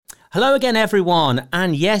Hello again, everyone.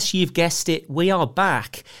 And yes, you've guessed it, we are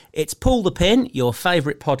back. It's Pull the Pin, your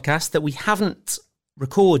favourite podcast that we haven't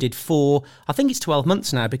recorded for, I think it's 12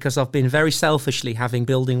 months now, because I've been very selfishly having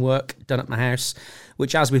building work done at my house,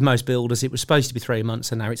 which, as with most builders, it was supposed to be 3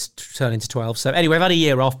 months and now it's turned into 12. So anyway, I've had a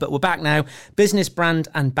year off, but we're back now. Business, brand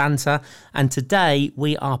and banter. And today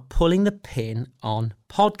we are pulling the pin on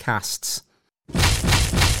podcasts.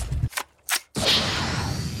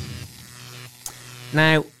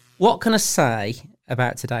 Now, what can I say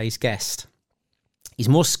about today's guest? He's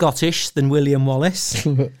more Scottish than William Wallace,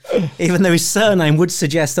 even though his surname would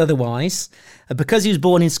suggest otherwise. Because he was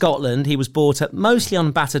born in Scotland, he was brought up mostly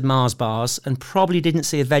on battered Mars bars and probably didn't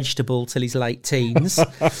see a vegetable till his late teens.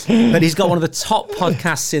 But he's got one of the top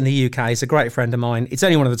podcasts in the UK. He's a great friend of mine. It's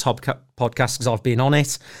only one of the top podcasts because I've been on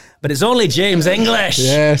it. But it's only James English.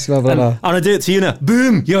 Yes, my brother. And I'm going to do it to you now.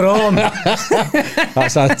 Boom, you're on.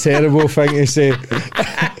 That's a terrible thing to say.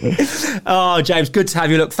 Oh, James, good to have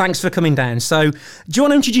you. Look, thanks for coming down. So, do you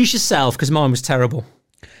want to introduce yourself? Because mine was terrible.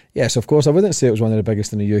 Yes, of course. I wouldn't say it was one of the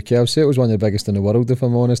biggest in the UK. I would say it was one of the biggest in the world, if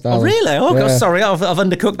I'm honest, Alan. Oh, really? Oh, yeah. God, sorry. I've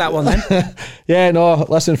undercooked that one then. Yeah, no,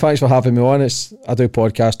 listen, thanks for having me on. I do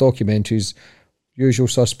podcasts, documentaries, usual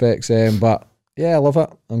suspects, but yeah, I love it.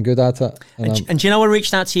 I'm good at it. And do you know I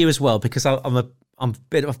reached out to you as well? Because I've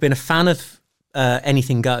been a fan of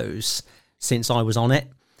Anything Goes since I was on it.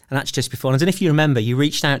 And that's just before. And I don't know if you remember, you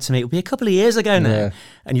reached out to me, it'll be a couple of years ago now. Yeah.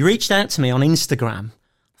 And you reached out to me on Instagram.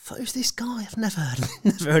 I thought, who's this guy? I've never heard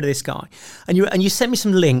of this guy. And you sent me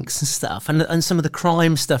some links and stuff and some of the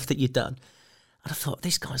crime stuff that you'd done. And I thought,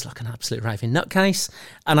 this guy's like an absolute raving nutcase.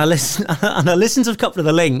 And I listened to a couple of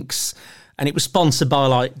the links, and it was sponsored by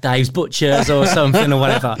like Dave's Butchers or something or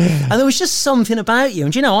whatever. And there was just something about you.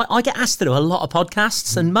 And you know, I get asked to do a lot of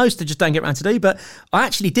podcasts, and most I just don't get around to do, but I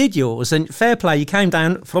actually did yours. And fair play, you came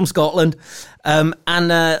down from Scotland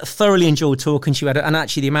and thoroughly enjoyed talking to you. And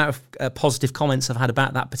actually the amount of positive comments I've had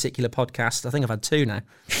about that particular podcast, I think I've had 2 now.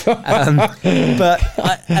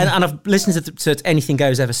 And I've listened to Anything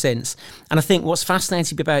Goes ever since. And I think what's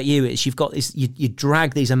fascinating about you is you've got this, you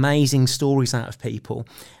drag these amazing stories out of people.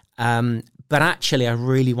 But actually, I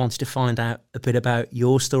really wanted to find out a bit about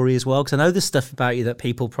your story as well, because I know there's stuff about you that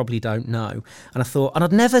people probably don't know. And I thought, and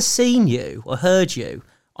I'd never seen you or heard you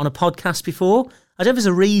on a podcast before. I don't know if there's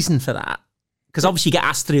a reason for that, because obviously you get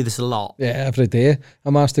asked to do this a lot. Yeah, every day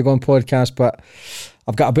I'm asked to go on podcasts, but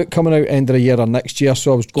I've got a book coming out end of the year or next year,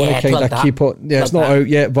 so I was going to kind of keep it. Yeah, it's not out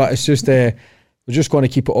yet, but it's just we're just going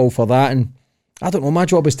to keep it all for that. And I don't know, my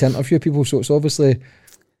job is to interview people, so it's obviously.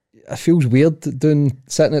 It feels weird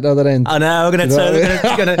sitting at the other end. I know, I'm going to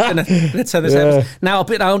turn this out. Now,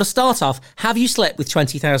 I want to start off. Have you slept with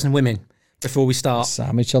 20,000 women before we start? It's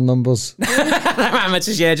amateur numbers.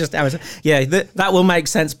 Amateurs, yeah, just amateur. Yeah, that will make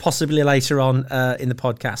sense possibly later on in the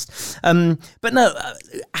podcast. But no,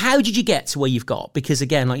 how did you get to where you've got? Because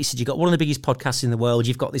again, like you said, you've got one of the biggest podcasts in the world.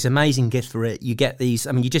 You've got this amazing gift for it. You get these,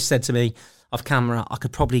 I mean, you just said to me off camera, I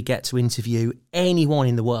could probably get to interview anyone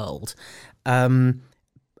in the world.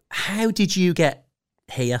 How did you get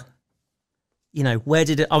here? You know, where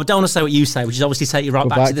did it... I don't want to say what you say, which is obviously take you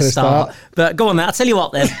back to the start. But go on then, I'll tell you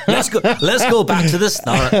what then. Let's go back to the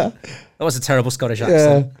start. That was a terrible Scottish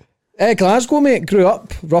accent. Glasgow, mate. Grew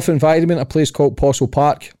up, rough environment, a place called Postle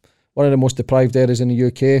Park, one of the most deprived areas in the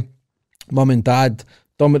UK. Mum and dad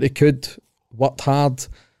done what they could, worked hard.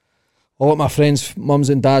 A lot of my friends' mums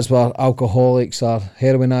and dads were alcoholics or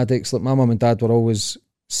heroin addicts. Like my mum and dad were always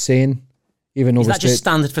sane. Even is that just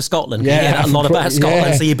standard for Scotland? Yeah, you hear that a lot about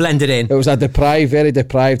Scotland, so you blended in. It was very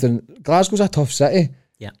deprived, and Glasgow's a tough city.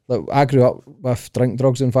 Yeah, like I grew up with drink,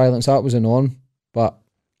 drugs, and violence. That was a norm. But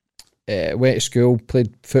went to school,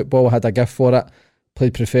 played football, had a gift for it,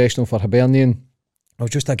 played professional for Hibernian. I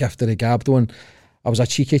was just a gift of the gab, though, and I was a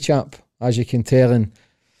cheeky chap, as you can tell, and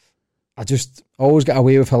I just always got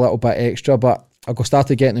away with a little bit extra. But I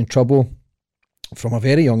started getting in trouble from a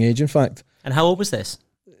very young age, in fact. And how old was this?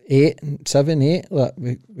 7, 8. Like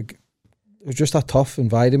it was just a tough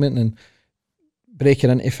environment and breaking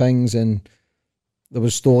into things, and there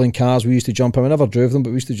was stolen cars. We used to jump in. I never drove them, but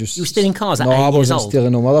we used to just... You were stealing cars at 8 years old? No, I wasn't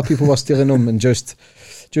stealing them. Other people were stealing them, and just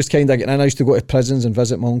kind of getting in. I used to go to prisons and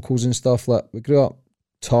visit my uncles and stuff. Like we grew up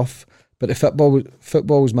tough, but the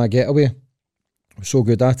football was my getaway. I was so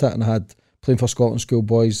good at it, and I had playing for Scotland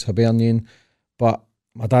schoolboys, Hibernian, but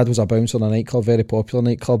my dad was a bouncer in a nightclub, very popular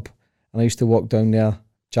nightclub, and I used to walk down there,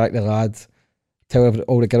 Jack the lad, tell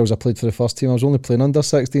all the girls I played for the first team. I was only playing under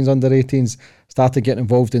 16s, under 18s, started getting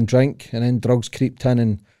involved in drink, and then drugs creeped in,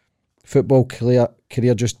 and football career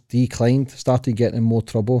just declined, started getting in more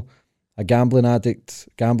trouble. A gambling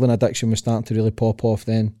addiction was starting to really pop off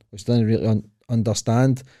then, which I didn't really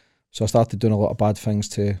understand. So I started doing a lot of bad things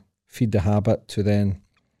to feed the habit, to then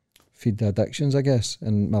feed the addictions, I guess.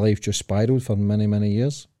 And my life just spiraled for many, many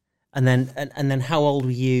years. And then how old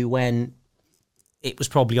were you when it was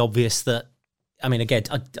probably obvious that, I mean, again,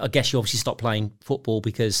 I guess you obviously stopped playing football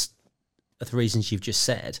because of the reasons you've just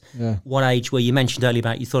said. Yeah. What age were you? Mentioned earlier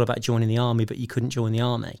about you thought about joining the army, but you couldn't join the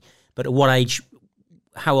army. But at what age,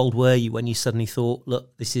 how old were you when you suddenly thought, look,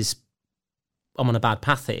 I'm on a bad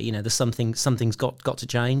path here, you know, there's something's got to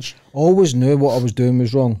change? I always knew what I was doing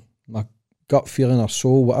was wrong. My gut feeling or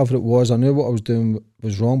soul, whatever it was, I knew what I was doing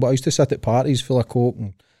was wrong. But I used to sit at parties full of coke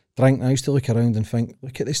and drink, and I used to look around and think,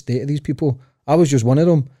 look at the state of these people. I was just one of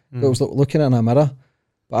them. But it was like looking in a mirror.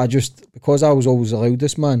 But because I was always the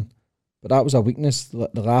loudest man, but that was a weakness. The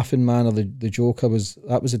laughing man or the joker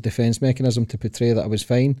that was a defence mechanism to portray that I was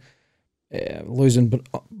fine. Losing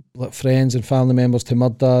friends and family members to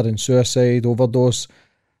murder and suicide, overdose.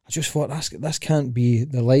 I just thought this can't be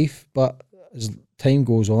the life. But as time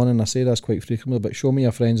goes on, and I say this quite frequently, but show me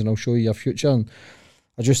your friends and I'll show you your future. And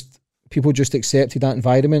people just accepted that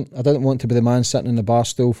environment. I didn't want to be the man sitting in the bar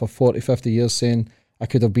stool for 40, 50 years saying I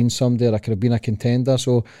could have been somebody or I could have been a contender.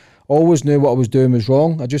 So I always knew what I was doing was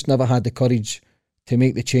wrong. I just never had the courage to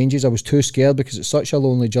make the changes. I was too scared because it's such a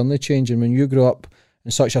lonely journey changing. When you grow up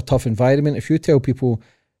in such a tough environment, if you tell people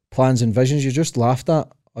plans and visions, you're just laughed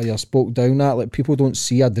at or you're spoke down at. Like, people don't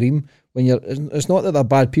see a dream. It's not that they're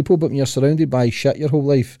bad people, but when you're surrounded by shit your whole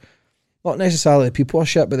life, not necessarily the people are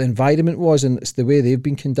shit, but the environment was, and it's the way they've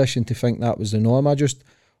been conditioned to think that was the norm. I just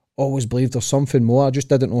always believed there's something more. I just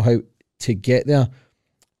didn't know how to get there.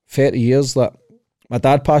 30 years, like, my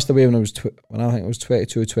dad passed away when I think I was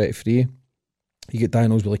 22, 23. He got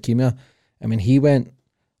diagnosed with leukemia. And when he went,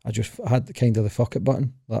 I had kind of the fuck it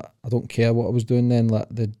button. Like, I don't care what I was doing then. Like,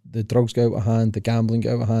 the drugs got out of hand, the gambling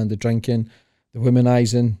got out of hand, the drinking, the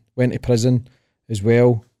womanising. Went to prison as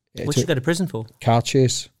well. What did you go to prison for? Car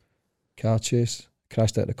chase.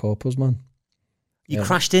 Crashed out the coppers, man. You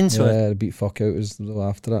crashed into it? Yeah, the beat fuck out was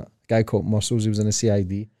after that. A guy called Muscles, he was in the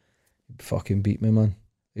CID. He fucking beat me, man.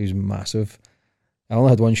 He was massive. I only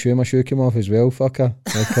had one shoe, my shoe came off as well, fucker.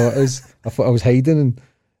 I thought I was hiding, and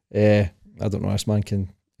I don't know, this man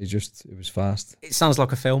it was fast. It sounds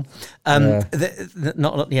like a film. Let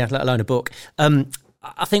alone a book.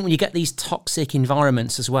 I think when you get these toxic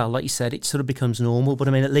environments as well, like you said, it sort of becomes normal. But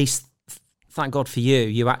I mean, at least, thank God for you,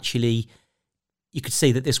 you could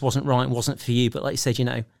see that this wasn't right, wasn't for you. But like you said, you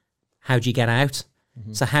know, how do you get out?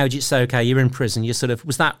 Mm-hmm. So how do you say, okay, you're in prison,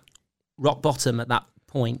 was that rock bottom at that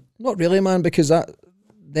point? Not really, man, because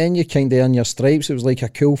then you kind of earn your stripes. It was like a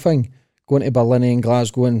cool thing, going to Berlin and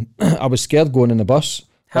Glasgow, and I was scared going in the bus.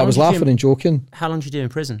 I was laughing and joking. How long did you do in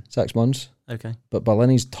prison? 6 months. Okay. But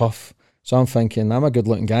Berlin's tough. So I'm thinking, I'm a good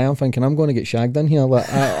looking guy. I'm thinking I'm going to get shagged in here. Like,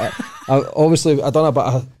 I obviously, I don't know,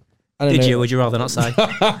 but Did you? Would you rather not say?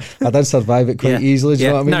 I did survive it quite easily. Do you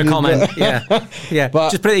know what I mean? No comment. Yeah.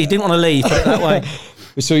 But just you didn't want to leave. Put it that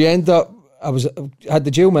way. So you end up. I had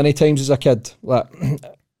the jail many times as a kid. Like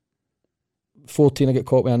 14, I got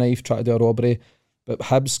caught with a knife, tried to do a robbery. But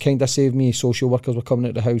Hibs kind of saved me. Social workers were coming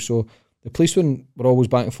out of the house, so the policemen were always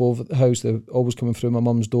back and forth at the house. They were always coming through my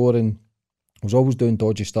mum's door, and I was always doing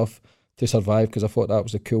dodgy stuff to survive because I thought that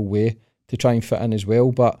was a cool way to try and fit in as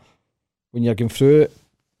well. But when you're going through it,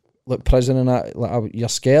 like prison and that, like, you're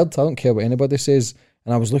scared. I don't care what anybody says.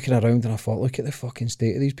 And I was looking around and I thought, look at the fucking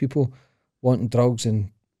state of these people wanting drugs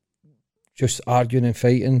and just arguing and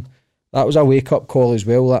fighting. That was a wake-up call as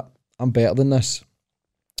well, that I'm better than this.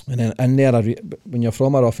 And then in there, when you're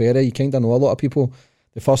from a rough area, you kind of know a lot of people.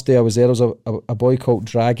 The first day I was there, there was a boy called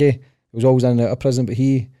Draggy. He was always in and out of prison, but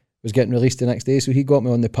he was getting released the next day, so he got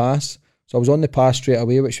me on the pass. So I was on the pass straight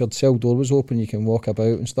away, which your cell door was open, you can walk about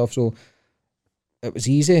and stuff. So it was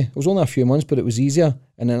easy. It was only a few months, but it was easier.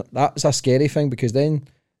 And then that's a scary thing, because then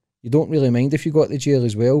you don't really mind if you got to jail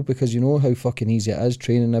as well, because you know how fucking easy it is,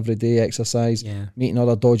 training every day, exercise, meeting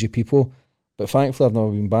other dodgy people. But thankfully I've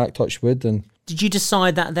never been back, touch wood. And did you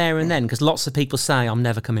decide that there and then? Because lots of people say, I'm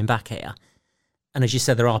never coming back here. And as you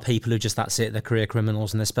said, there are people who just, that's it, they're career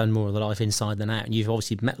criminals and they spend more of their life inside than out. And you've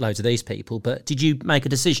obviously met loads of these people, but did you make a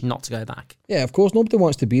decision not to go back? Yeah, of course. Nobody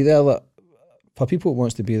wants to be there. Like, for people who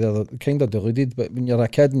wants to be there, they're kind of deluded. But when you're a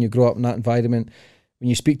kid and you grow up in that environment, when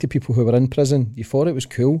you speak to people who were in prison, you thought it was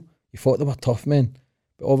cool. You thought they were tough men.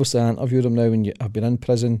 But obviously I interview them now when you have been in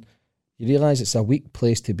prison. You realise it's a weak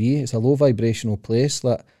place to be. It's a low vibrational place.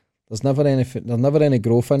 Like, there's never any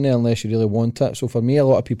growth in there unless you really want it. So for me, a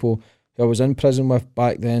lot of people who I was in prison with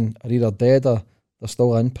back then are either dead or they're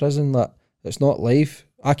still in prison. Like, it's not life.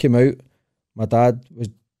 I came out, my dad was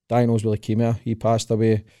diagnosed with leukemia. He passed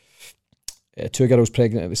away. 2 girls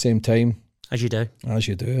pregnant at the same time. As you do. As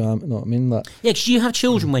you do, you know what I mean? Like, yeah, because you have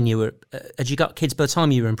children when you were... had you got kids by the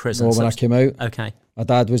time you were in prison? No, when I came out. Okay. My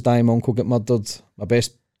dad was dying, my uncle got murdered, my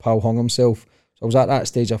best pal hung himself. So I was at that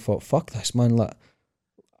stage, I thought, fuck this, man. Like,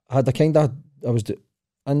 I was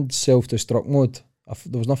in self-destruct mode.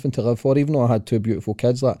 There was nothing to live for, even though I had 2 beautiful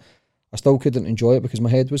kids. Like, I still couldn't enjoy it because my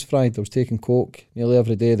head was fried. I was taking coke nearly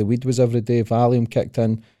every day. The weed was every day. Valium kicked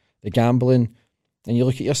in. The gambling. And you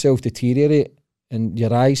look at yourself deteriorate and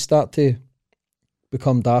your eyes start to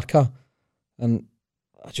become darker. And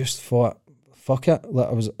I just thought, fuck it. Like,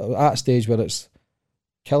 I was at a stage where it's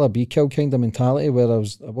kill or be killed kind of mentality, where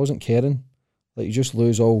I wasn't caring. Like, you just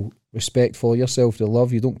lose all respect for yourself, the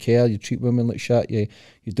love. You don't care. You treat women like shit. You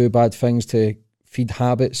do bad things to feed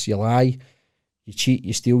habits. You lie. You cheat,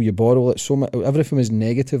 you steal, you borrow. Like, so much, everything was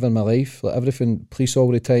negative in my life. Like, everything, police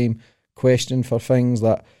all the time, questioning for things.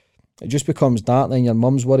 That it just becomes dark. Then your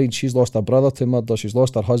mum's worried. She's lost her brother to murder. She's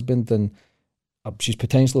lost her husband, and she's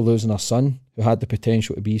potentially losing her son, who had the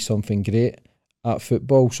potential to be something great at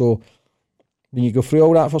football. So when you go through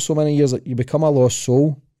all that for so many years, like, you become a lost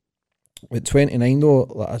soul. At 29, though,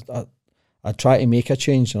 like, I tried to make a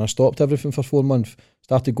change, and I stopped everything for 4 months.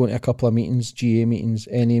 Started going to a couple of meetings, GA meetings,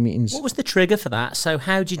 NA meetings. What was the trigger for that? So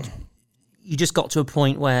how did you just got to a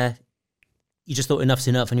point where you just thought enough's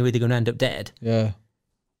enough and you're either going to end up dead? Yeah.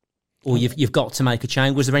 Or you've got to make a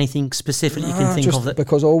change. Was there anything specific you can think of that?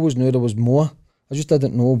 Because I always knew there was more. I just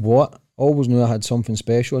didn't know what. I always knew I had something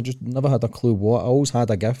special. I just never had a clue what. I always had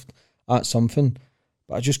a gift at something,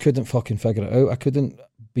 but I just couldn't fucking figure it out. I couldn't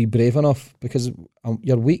be brave enough because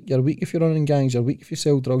you're weak. You're weak if you're running gangs. You're weak if you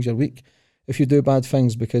sell drugs. You're weak if you do bad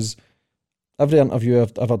things, because every interview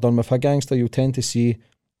I've ever done with a gangster, you'll tend to see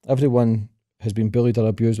everyone has been bullied or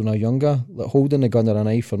abused when they're younger. Like, holding a gun or a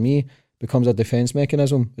knife for me becomes a defence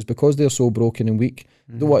mechanism. It's because they're so broken and weak.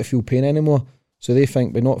 They don't want to feel pain anymore. So they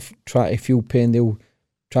think by not trying to feel pain, they'll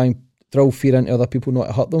try and drill fear into other people not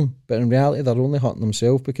to hurt them. But in reality, they're only hurting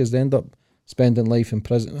themselves because they end up spending life in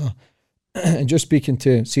prison. And just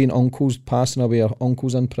seeing uncles passing away, or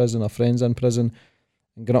uncles in prison, or friends in prison,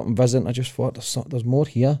 and going up and visiting, I just thought there's more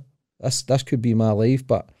here. This could be my life.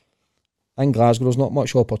 But in Glasgow, there's not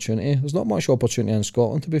much opportunity. There's not much opportunity in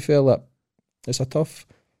Scotland, to be fair. Like, it's a tough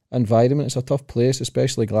environment. It's a tough place,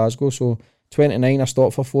 especially Glasgow. So 29, I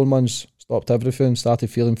stopped for 4 months, stopped everything, started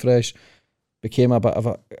feeling fresh, became a bit of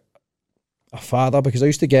a father, because I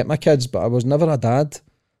used to get my kids, but I was never a dad.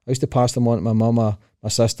 I used to pass them on to my mum or my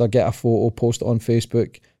sister, get a photo, post it on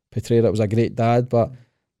Facebook, portray it was a great dad, but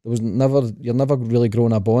you're never really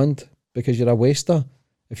growing a bond, because you're a waster.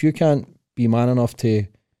 If you can't be man enough to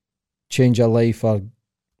change your life or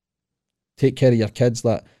take care of your kids,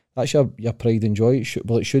 that's your pride and joy. It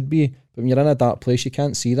should be. But when you're in a dark place, you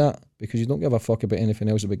can't see that, because you don't give a fuck about anything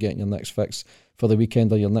else, about getting your next fix for the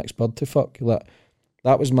weekend or your next bird to fuck. Like,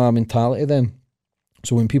 that was my mentality then.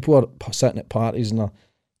 So when people are sitting at parties and they're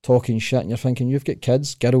talking shit, and you're thinking, you've got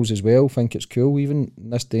kids, girls as well, think it's cool, even in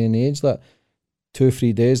this day and age, that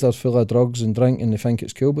 2-3 days they're full of drugs and drink and they think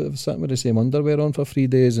it's cool, but they're sitting with the same underwear on for 3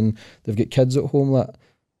 days and they've got kids at home. Like,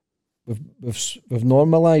 we've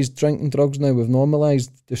normalised drinking drugs now. We've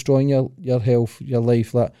normalised destroying your health, your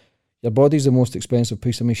life. Like, your body's the most expensive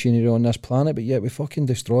piece of machinery on this planet, but yet we fucking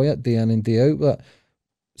destroy it day in and day out. Like,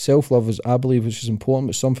 self-love is, I believe, which is important,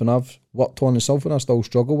 but something I've worked on and something I still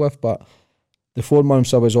struggle with. But the 4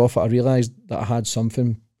 months I was off it, I realised that I had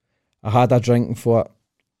something. I had a drink and thought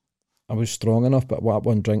I was strong enough, but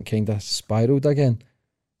one drink kind of spiralled again.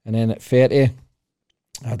 And then at 30,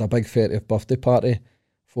 I had a big 30th birthday party,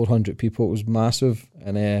 400 people, it was massive,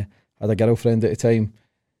 and I had a girlfriend at the time,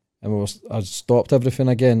 and I stopped everything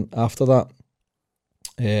again after that.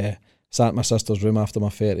 Sat in my sister's room after my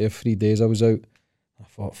 30th, 3 days I was out. I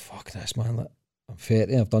thought, fuck this, man, like, I'm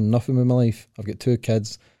 30, I've done nothing with my life, I've got 2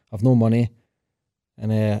 kids, I've no money.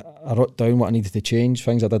 And I wrote down what I needed to change,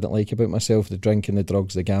 things I didn't like about myself, the drinking, the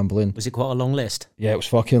drugs, the gambling. Was it quite a long list? Yeah, it was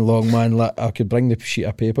fucking long, man. Like, I could bring the sheet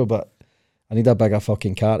of paper, but I need a bigger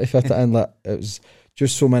fucking car to fit it in. Like, it was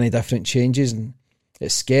just so many different changes, and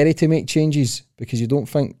it's scary to make changes because you don't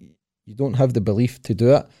have the belief to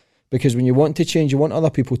do it. Because when you want to change, you want other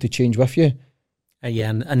people to change with you. Yeah,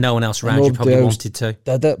 and no one else around you probably wanted to.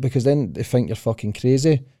 Did it, because then they think you're fucking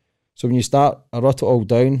crazy. So when you start, I wrote it all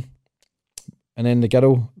down. And then the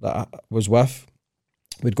girl that I was with,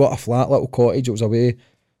 we'd got a flat little cottage. It was away,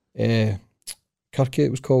 Kirky it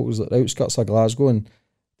was called. It was like the outskirts of Glasgow. And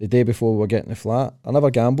the day before we were getting the flat, I never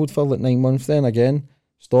gambled for like 9 months then again.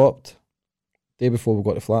 Stopped. Day before we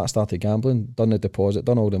got the flat, I started gambling, done the deposit,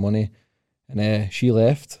 done all the money. And she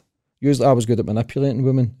left. Usually I was good at manipulating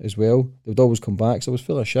women as well. They would always come back, so I was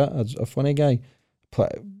full of shit. I was a funny guy.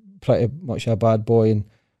 pretty much a bad boy and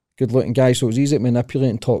good looking guy, so it was easy to manipulate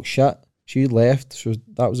and talk shit. She left, so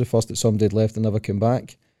that was the first that somebody had left and never came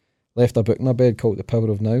back. Left a book in her bed called The Power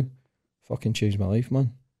of Now. Fucking changed my life,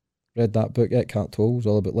 man. Read that book, Eckhart Tolle, it was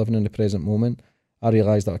all about living in the present moment. I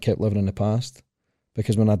realised that I kept living in the past,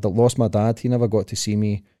 because when I'd lost my dad, he never got to see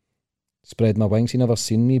me spread my wings. He never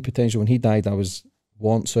seen me potential. When he died, I was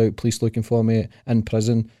wants out, police looking for me, in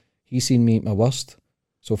prison. He seen me at my worst.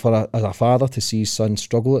 So as a father to see his son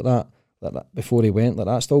struggle at that before he went,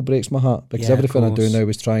 that still breaks my heart, because everything I do now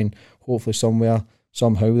is trying, hopefully somewhere,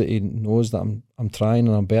 somehow, that he knows that I'm trying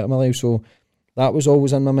and I'm better in my life. So that was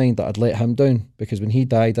always in my mind, that I'd let him down, because when he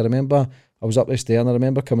died, I remember I was up the stair and I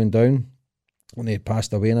remember coming down when he had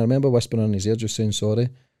passed away, and I remember whispering in his ear, just saying sorry.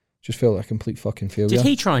 Just felt like a complete fucking failure. Did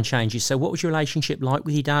he try and change you? So what was your relationship like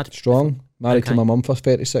with your dad? Strong. Married to my mum for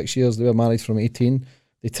 36 years. They were married from 18.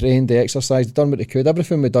 They trained, they exercised, they done what they could.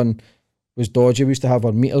 Everything we done was dodgy. We used to have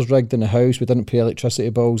our meters rigged in the house. We didn't pay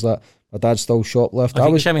electricity bills. That my dad still shoplift. I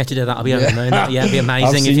think you show me how to do that. I'll be over the moon. It'd be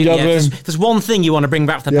amazing. If there's one thing you want to bring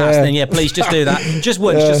back to the past, then please just do that. Just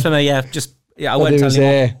once, just for me. I won't tell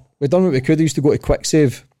you. We done what we could. We used to go to Quick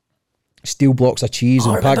Save, steal blocks of cheese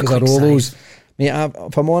and packets of Rolos. Mate,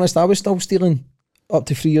 if I'm honest, I was still stealing up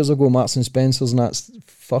to 3 years ago, Marks and Spencer's and that's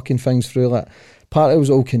fucking things through that. Part of it was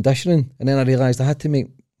all conditioning, and then I realised I had to make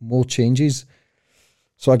more changes.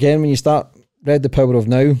 So again, when you read The Power of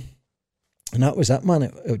Now, and that was it, man.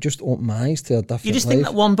 It just opened my eyes to a different life. You just think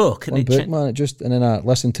that one book? Man. And then I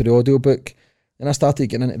listened to the audiobook, and I started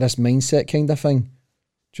getting into this mindset kind of thing.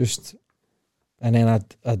 And then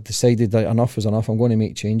I decided that enough was enough. I'm going to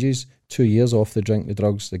make changes. 2 years off the drink, the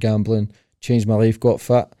drugs, the gambling. Changed my life, got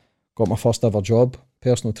fit, got my first ever job,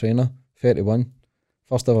 personal trainer, 31,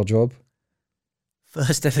 first ever job.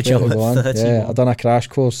 First ever job at 31. Yeah, I done a crash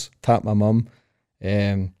course, tapped my mum,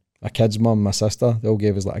 my kid's mum, my sister, they all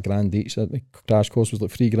gave us like $1,000 each. The crash course was like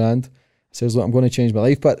 $3,000. I says, look, I'm going to change my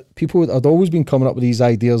life. But I'd always been coming up with these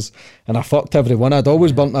ideas and I fucked everyone. I'd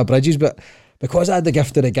always burnt my bridges, but because I had the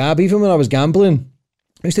gift of the gab, even when I was gambling,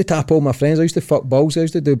 I used to tap all my friends. I used to fuck balls. I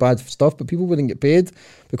used to do bad stuff, but people wouldn't get paid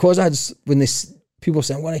because people were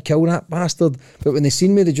saying, I want to kill that bastard. But when they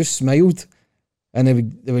seen me, they just smiled and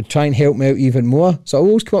they would try and help me out even more. So I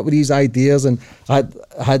always come up with these ideas, and I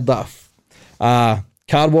had that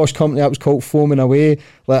car wash company that was called Foaming Away.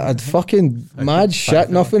 Like I'd fucking mad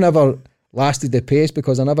shit. Nothing ever lasted the pace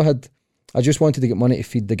because I just wanted to get money to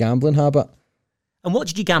feed the gambling habit. And what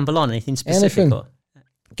did you gamble on? Anything specific? Anything.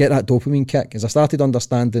 Get that dopamine kick. As I started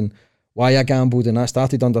understanding why I gambled, and I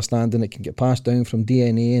started understanding it can get passed down from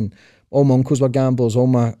DNA, and all my uncles were gamblers, all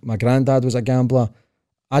my granddad was a gambler.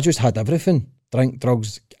 I just had everything. Drink,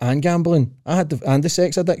 drugs and gambling. And the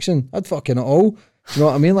sex addiction. I'd fucking it all. Do you know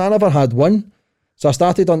what I mean? Like, I never had one. So I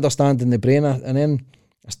started understanding the brain, and then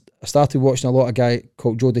I started watching a lot of a guy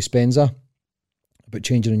called Joe Dispenza about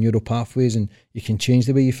changing the neural pathways, and you can change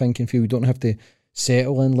the way you think and feel. You don't have to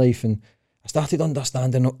settle in life. And I started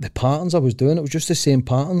understanding the patterns I was doing. It was just the same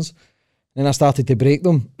patterns. Then I started to break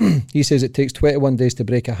them. He says it takes 21 days to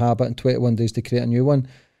break a habit and 21 days to create a new one.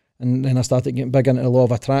 And then I started getting big into the law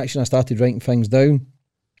of attraction. I started writing things down.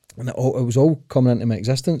 And it was all coming into my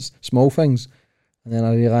existence, small things. And then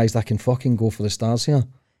I realised I can fucking go for the stars here.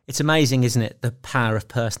 It's amazing, isn't it, the power of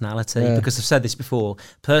personality? Yeah. Because I've said this before,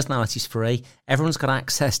 personality's free. Everyone's got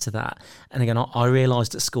access to that. And again, I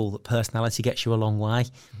realised at school that personality gets you a long way.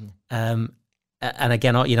 Mm-hmm. And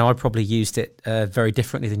again, I probably used it very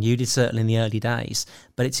differently than you did, certainly in the early days.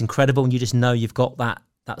 But it's incredible, and you just know you've got that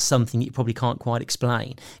something that you probably can't quite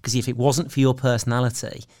explain. Because if it wasn't for your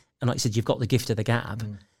personality, and like you said, you've got the gift of the gab,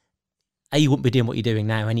 A, you wouldn't be doing what you're doing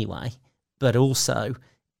now anyway. But also,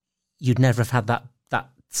 you'd never have had that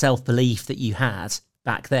self-belief that you had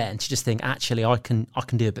back then to just think, actually, I can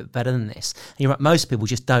do a bit better than this. And you're right, most people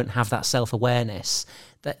just don't have that self-awareness.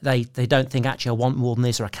 They don't think, actually, I want more than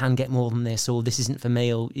this, or I can get more than this, or this isn't for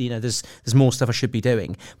me, or there's more stuff I should be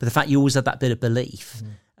doing. But the fact you always have that bit of belief,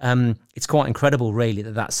 it's quite incredible, really,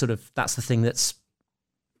 that's the thing that's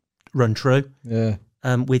run true. Yeah.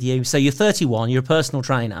 With you. So you're 31, you're a personal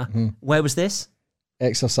trainer. Mm-hmm. Where was this?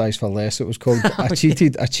 Exercise for Less, it was called. I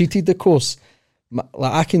cheated the course.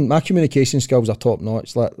 My communication skills are top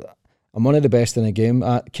notch. Like, I'm one of the best in the game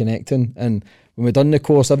at connecting. And when we done the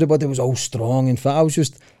course, everybody was all strong and fit. I was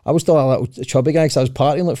still a little chubby guy because I was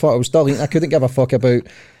partying like fuck. I was still eating. I couldn't give a fuck about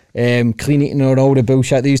clean eating or all the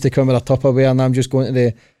bullshit. They used to come with a Tupperware, and I'm just going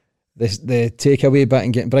to the takeaway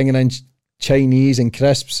bit and bringing in Chinese and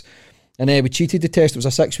crisps. And we cheated the test. It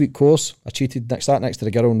was a 6-week course. I cheated, sat next to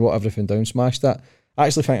the girl and wrote everything down, smashed that. I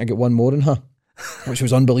actually think I got one more than her, which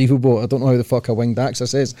was unbelievable. I don't know how the fuck I winged that, because I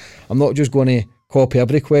says, I'm not just going to copy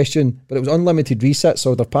every question, but it was unlimited resets,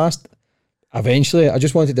 so I'd have passed eventually. I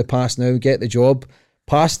just wanted to pass now, get the job,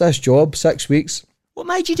 pass this job, 6 weeks. What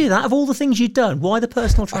made you do that? Of all the things you'd done, why the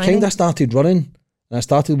personal training? I kind of started running, and I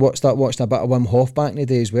start watching a bit of Wim Hof back in the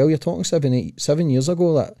day as well. You're talking 7 years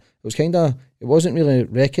ago. That it was it wasn't really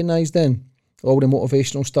recognised then. All the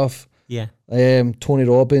motivational stuff. Yeah. Tony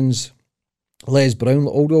Robbins, Les Brown,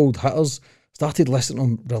 all the old hitters. Started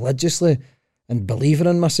listening to them religiously and believing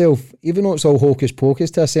in myself, even though it's all hocus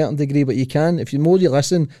pocus to a certain degree. But if the more you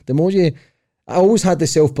listen, the more you. I always had the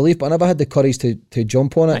self-belief, but I never had the courage to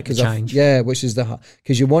jump on it. Which is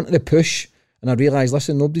because you wanted to push, and I realised,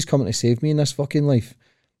 listen, nobody's coming to save me in this fucking life.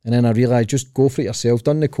 And then I realised, just go for it yourself.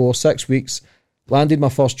 Done the course, 6 weeks, landed my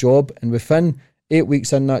first job, and within 8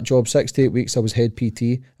 weeks in that job, 6 to 8 weeks, I was head PT.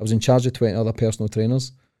 I was in charge of 20 other personal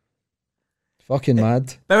trainers. Fucking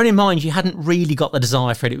mad. Bearing in mind, you hadn't really got the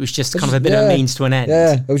desire for it. It was just kind of a bit of a means to an end.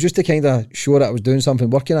 Yeah, it was just to kind of show that I was doing something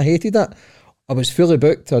working. I hated that. I was fully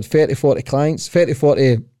booked. I had 30, 40 clients, 30, 40 hours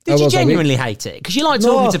a week. Did you genuinely hate it? Because you like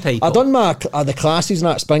talking to people. I done the classes and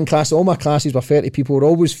that spin class. All my classes were 30 people, were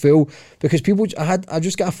always full because I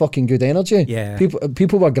just got a fucking good energy. Yeah.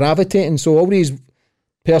 People were gravitating. So all these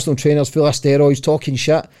personal trainers full of steroids talking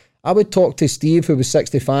shit. I would talk to Steve, who was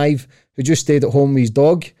 65, who just stayed at home with his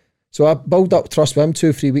dog. So I built up trust with him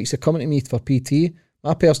 2-3 weeks of coming to me for PT.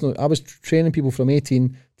 I was training people from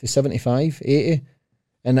 18 to 75, 80.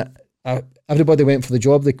 And everybody went for the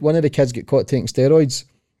job. One of the kids got caught taking steroids,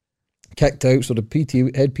 kicked out, so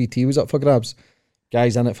the head PT was up for grabs.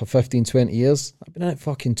 Guy's in it for 15, 20 years. I've been in it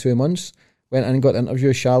fucking 2 months. Went in and got an interview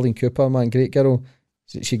with Charlene Cooper, man, great girl.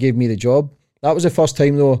 She gave me the job. That was the first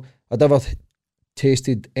time, though, I'd ever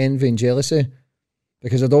tasted envy and jealousy,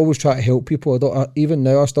 because I'd always try to help people. Even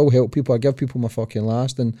now, I still help people. I give people my fucking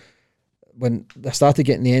last. And when I started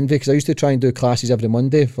getting the envy, because I used to try and do classes every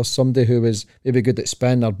Monday for somebody who was maybe good at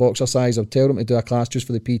spin or boxercise, I'd tell them to do a class just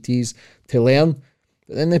for the PTs to learn.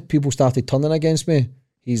 But then the people started turning against me.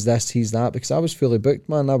 He's this, he's that, because I was fully booked,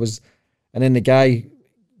 man. And then the guy,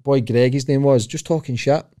 boy Greg, his name was, just talking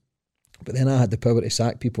shit. But then I had the power to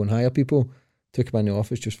sack people and hire people. Took him in the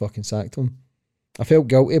office, just fucking sacked him. I felt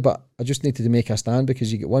guilty, but I just needed to make a stand,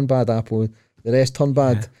 because you get one bad apple, the rest turn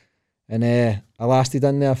bad. Yeah. And I lasted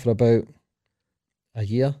in there for about a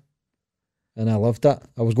year, and I loved it.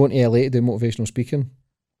 I was going to LA to do motivational speaking.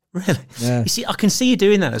 Really? Yeah. You see, I can see you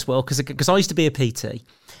doing that as well, because I used to be a PT,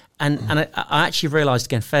 and I actually realised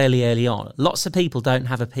again fairly early on, lots of people don't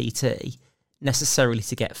have a PT necessarily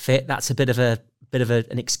to get fit. That's a bit of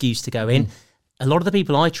an excuse to go in. A lot of the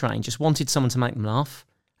people I trained just wanted someone to make them laugh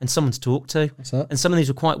and someone to talk to. And some of these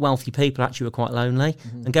were quite wealthy people, actually were quite lonely.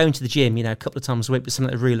 And going to the gym, a couple of times a week was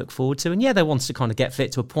something they really look forward to. And yeah, they wanted to kind of get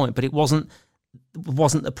fit to a point, but it wasn't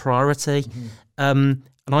the priority. And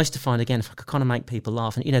I used to find, again, if I could kind of make people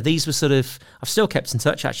laugh, and these were sort of, I've still kept in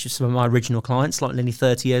touch actually with some of my original clients, like nearly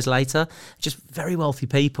 30 years later, just very wealthy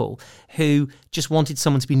people who just wanted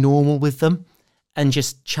someone to be normal with them and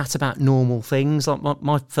just chat about normal things. Like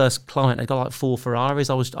my first client, I got like 4 Ferraris.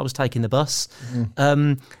 I was taking the bus,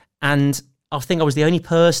 and I think I was the only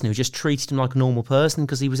person who just treated him like a normal person,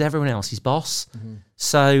 because he was everyone else's boss.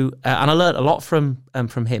 So, and I learned a lot from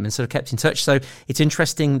him, and sort of kept in touch. So it's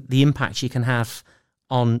interesting the impact you can have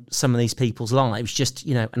on some of these people's lives, just,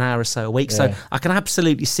 an hour or so a week. Yeah. So I can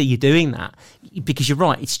absolutely see you doing that, because you're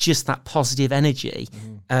right. It's just that positive energy.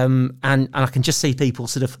 And I can just see people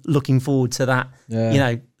sort of looking forward to that,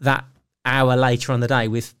 that hour later on the day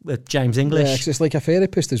with James English. Yeah, 'cause it's like a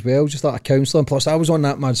therapist as well, just like a counsellor. And plus, I was on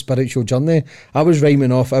that mad spiritual journey. I was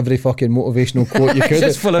rhyming off every fucking motivational quote you could.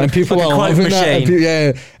 Just full of, and people were loving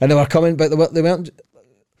it. And they were coming, but they weren't.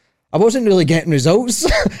 I wasn't really getting results.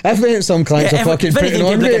 I think some clients are fucking putting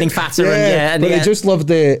on people are getting fatter, but they just loved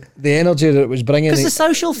the energy that it was bringing. Because the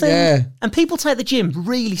social thing, and people take the gym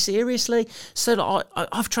really seriously. So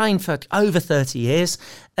I've trained for over 30 years,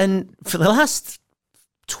 and for the last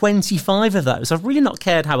 25 of those, I've really not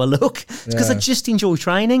cared how I look, because I just enjoy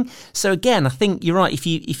training. So again, I think you're right.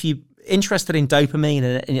 If you interested in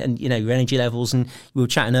dopamine and your energy levels, and we were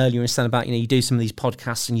chatting earlier and about you do some of these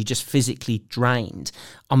podcasts and you're just physically drained,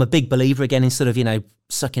 I'm a big believer again in sort of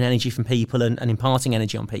sucking energy from people and imparting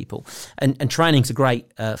energy on people, and training's a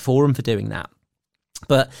great forum for doing that.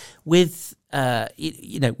 But with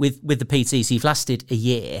with the PTs, you've lasted a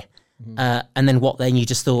year, and then what then? You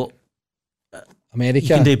just thought, America. You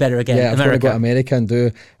can do better again. Yeah, I was going to go to America and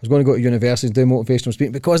I was going to go to university and do motivational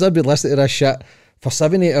speaking, because I'd be listening to this shit for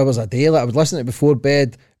 7-8 hours a day. Like, I would listen to it before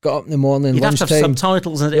bed, got up in the morning, You'd lunchtime. Have to have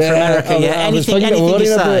subtitles in it for America. Anything you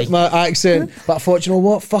say. My accent. But I thought, you know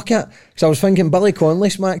what, fuck it. Because I was thinking, Billy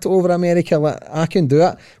Connolly smacked it over America. Like, I can do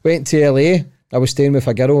it. Went to LA, I was staying with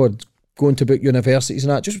a girl, I'd going to book universities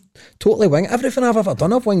and that, just totally wing it. Everything I've ever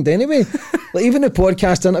done, I've winged anyway. Like even the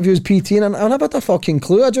podcast interviews, PT, and I never had a fucking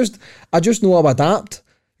clue. I just know I'll adapt.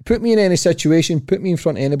 Put me in any situation, put me in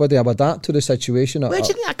front of anybody, I'll adapt to the situation. Where do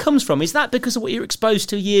you think that comes from? Is that because of what you were exposed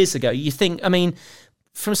to years ago? You think, I mean,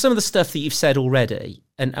 from some of the stuff that you've said already,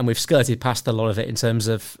 and we've skirted past a lot of it in terms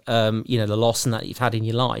of, the loss and that you've had in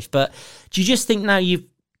your life, but do you just think now you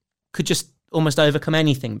could just almost overcome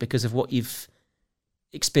anything because of what you've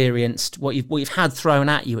experienced, what you've had thrown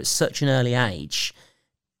at you at such an early age?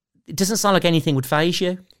 It doesn't sound like anything would faze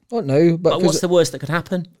you. Not now, but what's the worst that could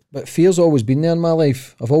happen? But fear's always been there in my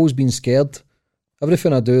life. I've always been scared.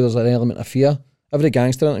 Everything I do, there's an element of fear. Every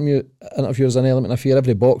gangster interview there's an element of fear.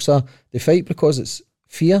 Every boxer, they fight because it's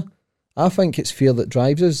fear. I think it's fear that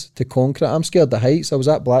drives us to conquer it. I'm scared of heights. I was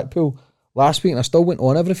at Blackpool last week and I still went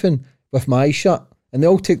on everything with my eyes shut, and they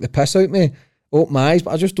all take the piss out of me. Open my eyes,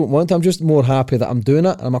 but I just don't want to. I'm just more happy that I'm doing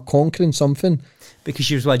it and I'm conquering something. Because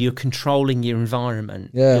you're controlling your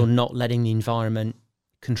environment. Yeah. You're not letting the environment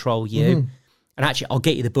control you. Mm-hmm. And actually, I'll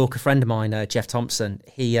get you the book. A friend of mine, Jeff Thompson,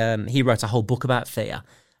 he wrote a whole book about fear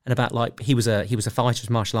and about, like, he was a fighter, was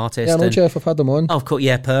a martial artist. Yeah, I know Jeff. I've had them on. Oh, of course,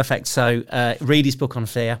 yeah, perfect. So read his book on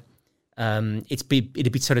fear. It'd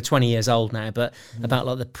be sort of 20 years old now, but about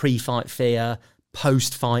like the pre-fight fear,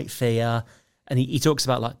 post-fight fear. And he talks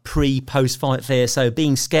about like post-fight fear. So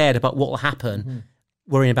being scared about what will happen,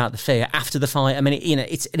 worrying about the fear after the fight. I mean,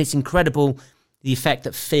 it's incredible the effect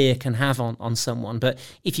that fear can have on someone. But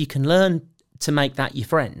if you can learn to make that your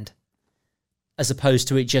friend, as opposed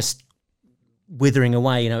to it just withering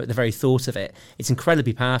away, at the very thought of it, it's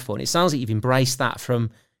incredibly powerful. And it sounds like you've embraced that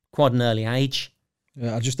from quite an early age.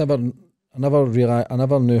 Yeah, I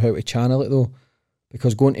never knew how to channel it though,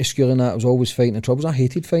 because going to school and that, I was always fighting the troubles. I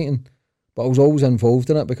hated fighting. But I was always involved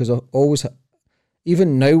in it because I always,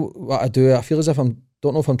 even now, what I do, I feel as if don't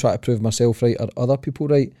know if I'm trying to prove myself right or other people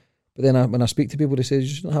right. But then when I speak to people, they say, you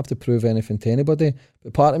just don't have to prove anything to anybody.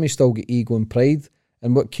 But part of me still get ego and pride.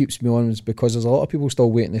 And what keeps me on is because there's a lot of people still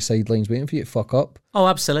waiting the sidelines, waiting for you to fuck up. Oh,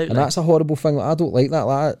 absolutely. And that's a horrible thing. I don't like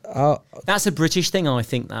that. That's a British thing, I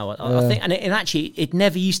think, though. I think, and actually, it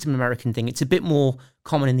never used to be an American thing. It's a bit more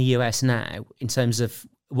common in the US now in terms of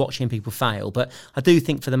watching people fail, but I do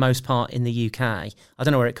think for the most part in the UK, I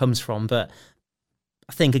don't know where it comes from, but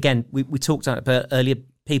I think, again, we talked about it earlier,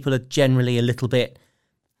 people are generally a little bit,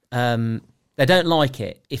 they don't like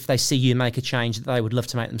it if they see you make a change that they would love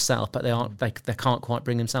to make themselves, but they can't quite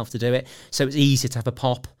bring themselves to do it. So it's easier to have a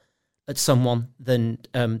pop at someone than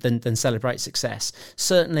celebrate success.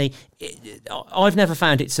 Certainly, I've never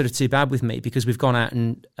found it sort of too bad with me because we've gone out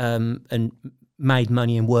and made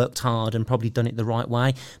money and worked hard and probably done it the right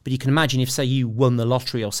way. But you can imagine if, say, you won the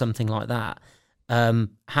lottery or something like that,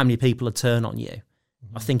 how many people would turn on you?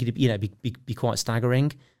 Mm-hmm. I think it'd be quite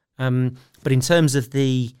staggering. But in terms of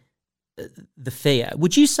the fear,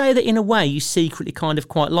 would you say that in a way you secretly kind of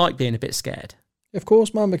quite like being a bit scared? Of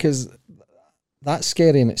course, man, because that's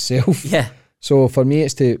scary in itself. Yeah. So for me,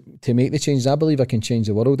 it's to make the changes. I believe I can change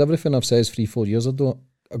the world. Everything I've said 3-4 years ago,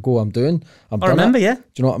 I'm doing. I remember, yeah. Do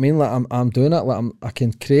you know what I mean? Like I'm doing it. Like I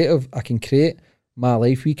can create my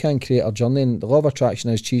life. We can create our journey. And the law of attraction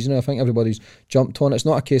is cheesy now. I think everybody's jumped on it. It's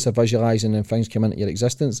not a case of visualising and things come into your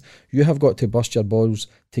existence. You have got to bust your balls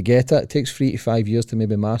to get it. It takes 3 to 5 years to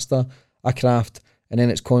maybe master a craft, and then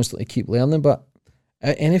it's constantly keep learning. But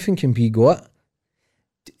anything can be got.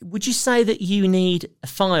 Would you say that you need a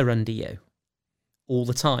fire under you all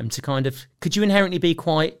the time to kind of? Could you inherently be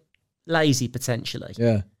quite lazy potentially?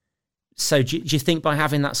 Yeah. So do you think by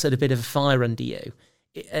having that sort of bit of a fire under you,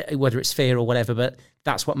 whether it's fear or whatever, but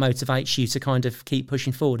that's what motivates you to kind of keep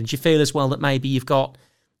pushing forward? And do you feel as well that maybe you've got,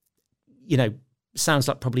 sounds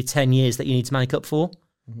like probably 10 years that you need to make up for?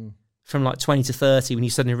 Mm-hmm. From like 20 to 30, when you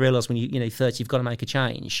suddenly realise when you 30 you've got to make a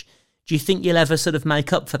change. Do you think you'll ever sort of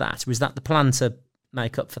make up for that? Or is that the plan to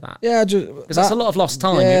make up for that? Yeah, because that's a lot of lost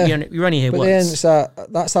time. Yeah, you're only here but once. Then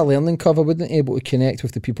that's a learning curve. I wouldn't be able to connect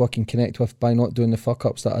with the people I can connect with by not doing the fuck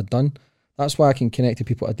ups that I've done. That's why I can connect to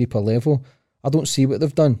people at a deeper level. I don't see what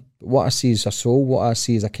they've done, but what I see is a soul. What I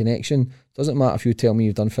see is a connection. Doesn't matter if you tell me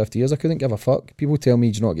you've done 50 years. I couldn't give a fuck. People tell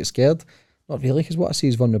me, do you not get scared? Not really, because what I see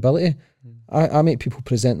is vulnerability. I make people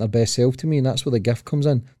present their best self to me, and that's where the gift comes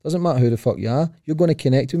in. Doesn't matter who the fuck you are. You're going to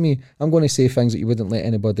connect with me. I'm going to say things that you wouldn't let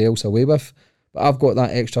anybody else away with. But I've got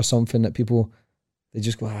that extra something that people, they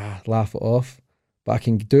just go, laugh it off. But I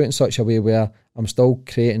can do it in such a way where I'm still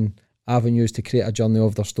creating avenues to create a journey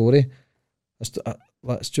of their story.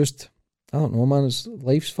 It's just, I don't know, man.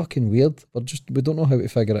 Life's fucking weird. We don't know how to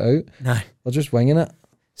figure it out. No. We're just winging it.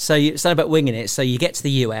 So it's not about winging it. So you get to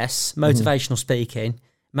the US, motivational speaking.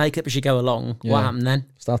 make up as you go along. Yeah. What happened then?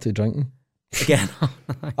 Started drinking. Again.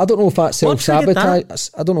 I don't know if that's self-sabotage.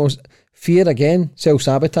 I don't know. Fear again,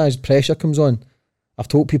 self-sabotage, pressure comes on. I've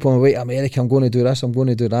told people on the way to America, I'm going to do this, I'm going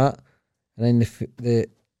to do that. And then the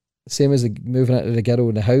same as the moving into the girl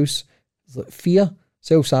in the house, it's like fear,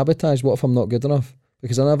 self-sabotage. What if I'm not good enough?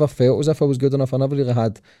 Because I never felt as if I was good enough. I never really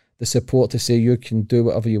had the support to say you can do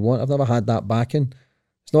whatever you want. I've never had that backing.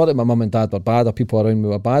 It's not that my mum and dad were bad or people around me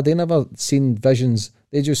were bad. They never seen visions.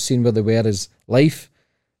 They just seen where they were as life.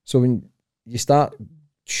 So when you start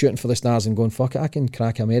shooting for the stars and going, fuck it, I can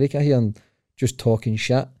crack America here and just talking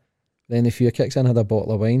shit, then the fear kicks in. I had a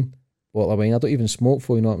bottle of wine. I don't even smoke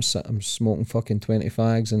before you know I'm smoking fucking 20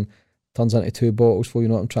 fags and turns into 2 bottles before you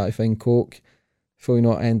know I'm trying to find coke. Before you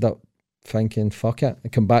know I end up thinking, fuck it. I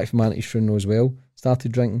come back from anti-Struno as well.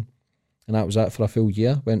 Started drinking. And that was it for a full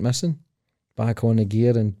year. Went missing. Back on the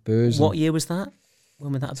gear and booze. What year was that?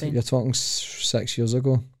 When would that have been? You're talking 6 years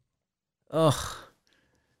ago. Ugh.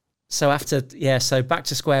 So so back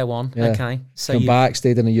to square one. Yeah. Okay. So Come back,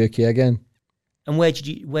 stayed in the UK again. And where did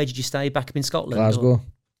you stay? Back up in Scotland? Glasgow.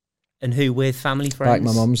 And who with? Family, friends? Back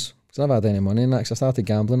my mum's. Because I never had any money in that, 'cause I started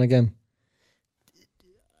gambling again.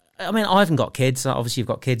 I mean, I haven't got kids. Obviously, you've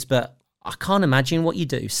got kids, but I can't imagine what you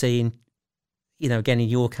do seeing, again, in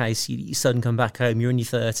your case, your son come back home, you're in your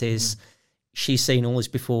 30s, she's seen all this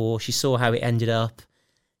before, she saw how it ended up,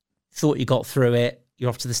 thought you got through it, you're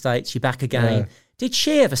off to the States, you're back again. Yeah. Did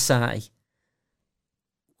she ever say,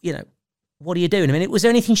 what are you doing? I mean, was there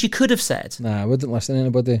anything she could have said? Nah, I wouldn't listen to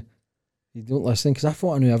anybody. You don't listen, because I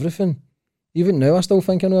thought I knew everything. Even now, I still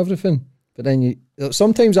think I know everything. But then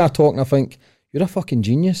sometimes I talk and I think, you're a fucking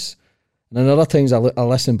genius. And then other times I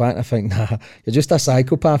listen back and I think, nah, you're just a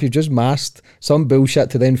psychopath. You've just masked some bullshit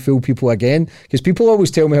to then fool people again. Because people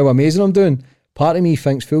always tell me how amazing I'm doing. Part of me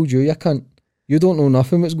thinks, fooled you cunt. You don't know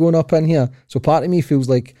nothing what's going up in here. So part of me feels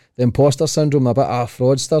like the imposter syndrome, a bit of a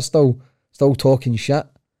fraudster still talking shit.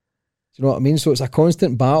 Do you know what I mean? So it's a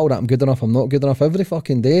constant battle that I'm good enough, I'm not good enough every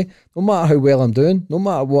fucking day. No matter how well I'm doing, no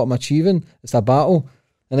matter what I'm achieving, it's a battle.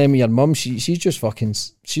 And then with your mum, she's just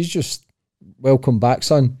welcome back,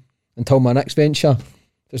 son, until my next venture.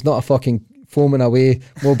 It's not a fucking foaming away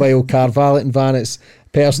mobile car valeting van, it's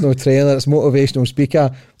personal trainer, it's motivational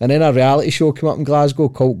speaker. And then a reality show came up in Glasgow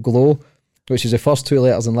called Glow, which is the first 2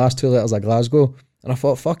 letters and last 2 letters of Glasgow. And I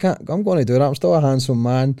thought, fuck it, I'm going to do that. I'm still a handsome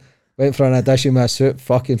man. Went for an audition with a suit,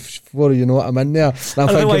 fucking, before you know what, I'm in there. And I'm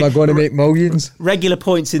thinking, I'm going to make millions. Regular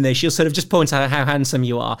points in this, you'll sort of just point out how handsome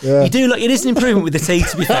you are. Yeah. You do look, it is an improvement with the teeth,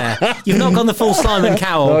 to be fair. You've not gone the full Simon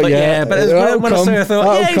Cowell, when I saw it, I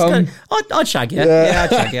thought, he's good. I'd shag you. Yeah, I'd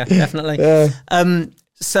shag you, definitely. Yeah.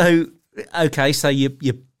 So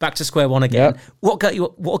you're back to square one again. Yep. What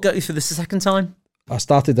got you through this the second time? I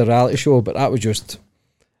started the reality show, but that was just...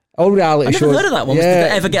 All reality shows. I never heard of that one. Did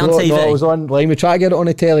it ever get on TV? No, it was online. We try to get it on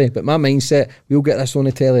the telly, but my mindset, we'll get this on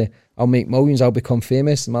the telly. I'll make millions. I'll become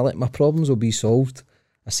famous. My problems will be solved.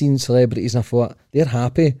 I seen celebrities and I thought, they're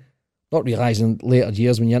happy. Not realising later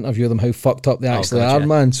years when you interview them how fucked up they actually are,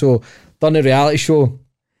 man. So, done the reality show,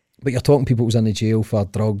 but you're talking people who's in the jail for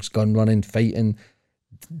drugs, gun running, fighting,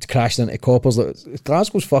 crashing into coppers. Like,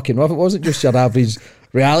 Glasgow's fucking rough. It wasn't just your average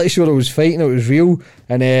reality show that was fighting. It was real.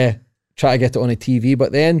 And try to get it on the TV,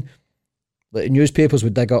 but then the newspapers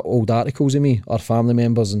would dig up old articles of me or family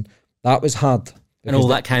members, and that was hard. And all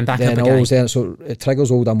that came back up again. So it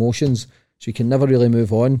triggers old emotions, so you can never really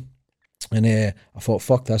move on. And I thought,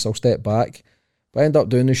 fuck this, I'll step back. But I ended up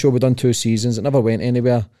doing the show. We done 2 seasons. It never went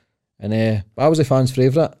anywhere. And I was a fan's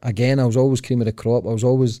favourite. Again, I was always cream of the crop. I was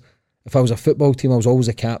always, if I was a football team, I was always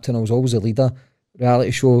a captain. I was always a leader.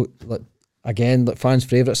 Reality show, fans'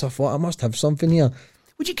 favourite. So I thought, I must have something here.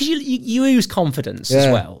 Because you use confidence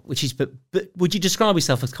as well, which is, but would you describe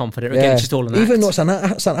yourself as confident? Again, it's just all an act. Even though it's an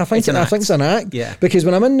act, I think it's an act. Yeah. Because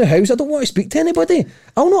when I'm in the house, I don't want to speak to anybody.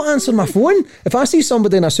 I'll not answer my phone. If I see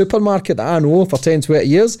somebody in a supermarket that I know for 10, 20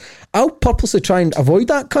 years, I'll purposely try and avoid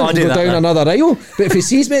that cunt and go down another aisle. But if he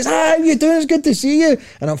sees me, it's, how you doing? It's good to see you.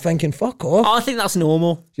 And I'm thinking, fuck off. I think that's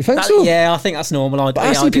normal. Do you think so? Yeah, I think that's normal.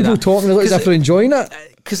 I see people talking as if they're enjoying it.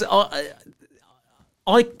 Because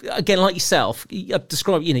I again, like yourself, you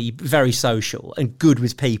describe, you're very social and good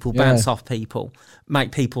with people, bounce off people,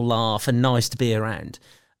 make people laugh and nice to be around.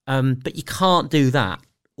 But you can't do that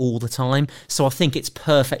all the time. So I think it's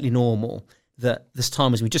perfectly normal that there's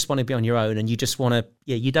times when you just want to be on your own and you just want to,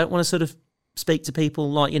 you don't want to sort of speak to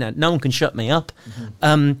people like, no one can shut me up.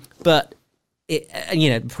 Mm-hmm. But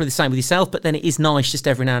probably the same with yourself, but then it is nice just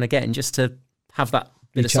every now and again just to have that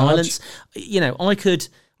bit of silence.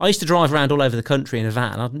 I used to drive around all over the country in a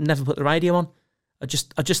van. I'd never put the radio on. I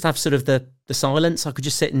just have sort of the silence. I could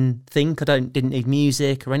just sit and think. Didn't need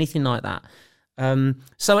music or anything like that.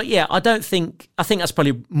 So yeah, I think that's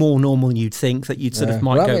probably more normal than you'd think, that you'd sort of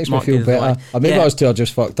might that go. makes me might feel go the other better. way. Maybe I was too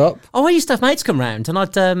just fucked up. Oh, I used to have mates come round,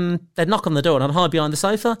 and they'd knock on the door, and I'd hide behind the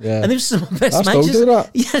sofa. Yeah. and this was my best I mates. still do that.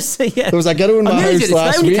 Yes, yeah. There was a girl in my house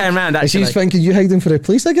last week, came round, and actually. she's thinking, you hiding for the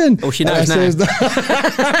police again? Oh, she knows now.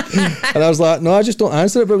 And I was like, no, I just don't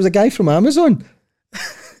answer it. But it was a guy from Amazon.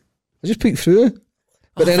 I just peeked through.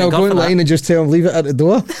 But then I'll go online and just tell him, leave it at the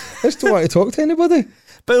door. I just don't want to talk to anybody.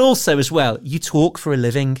 But also as well, you talk for a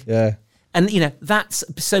living. Yeah. And, that's...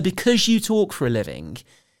 So because you talk for a living,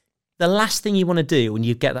 the last thing you want to do when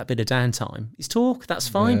you get that bit of downtime is talk. That's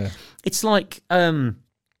fine. Yeah. It's like... I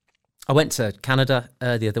went to Canada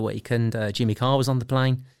the other week, and Jimmy Carr was on the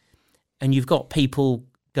plane, and you've got people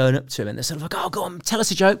going up to him, and they're sort of like, oh, go on, tell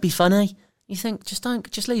us a joke, be funny. You think, just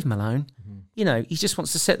leave him alone. Mm-hmm. He just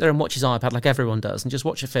wants to sit there and watch his iPad like everyone does, and just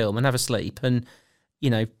watch a film and have a sleep, and,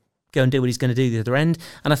 go and do what he's going to do the other end.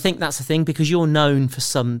 And I think that's the thing, because you're known for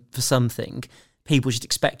something, people should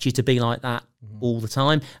expect you to be like that all the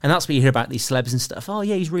time. And that's what you hear about these celebs and stuff. Oh,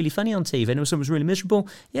 yeah, he's really funny on TV. And someone's really miserable.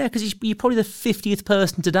 Yeah, because you're probably the 50th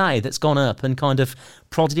person today that's gone up and kind of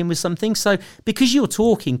prodded him with something. So because you're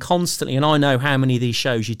talking constantly, and I know how many of these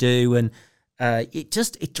shows you do, and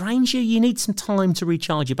it drains you. You need some time to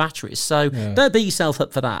recharge your batteries. So don't beat yourself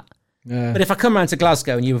up for that. Yeah. But if I come round to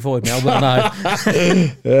Glasgow and you avoid me, I will know.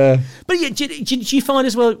 Yeah. But yeah, do you find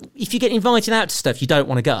as well, if you get invited out to stuff, you don't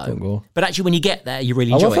want to go. Don't go. But actually, when you get there, you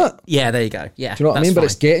really enjoy it. Yeah, there you go. Yeah. Do you know what I mean? But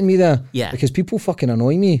it's getting me there. Yeah. Because people fucking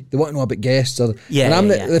annoy me. They want to know about guests. And I'm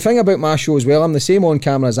yeah. the thing about my show as well, I'm the same on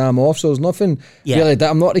camera as I'm off, so there's nothing really that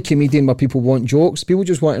I'm not a comedian where people want jokes. People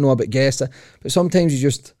just want to know about guests. But sometimes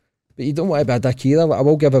you don't want to be a dick either. Like, I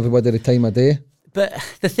will give everybody the time of day. But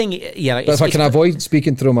the thing, but if I can avoid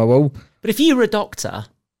speaking to them, I will. But if you were a doctor,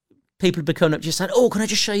 people would be coming up just saying, oh, can I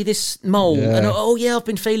just show you this mole? Yeah. And oh, yeah, I've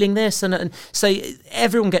been feeling this. And so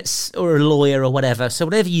everyone gets, or a lawyer or whatever. So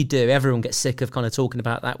whatever you do, everyone gets sick of kind of talking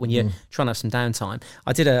about that when you're trying to have some downtime.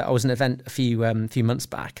 I was at an event a few months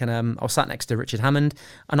back, and I was sat next to Richard Hammond,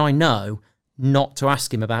 and I know not to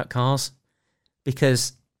ask him about cars,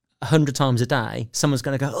 because 100 times a day, someone's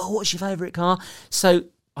going to go, oh, what's your favourite car? So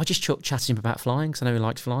I just chatted to him about flying, because I know he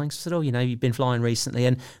liked flying. So I said, oh, you've been flying recently.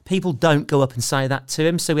 And people don't go up and say that to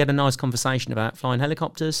him. So we had a nice conversation about flying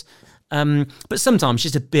helicopters. But sometimes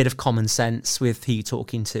just a bit of common sense with who you're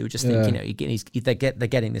talking to. Just think, they're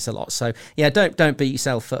getting this a lot. So yeah, don't beat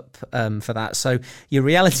yourself up for that. So your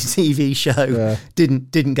reality TV show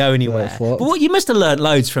didn't go anywhere. But you must have learned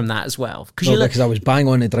loads from that as well. Because I was bang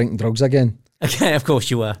on the drinking drugs again. Okay, of course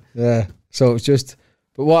you were. Yeah. So it's just,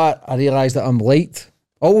 but what I realised that I'm liked.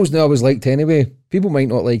 I always knew I was liked anyway. People might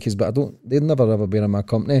not like us, but they'd never ever been in my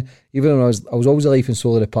company. Even when I was always a life and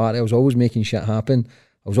soul of the party. I was always making shit happen.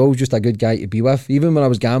 I was always just a good guy to be with. Even when I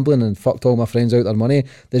was gambling and fucked all my friends out their money,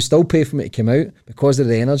 they'd still pay for me to come out because of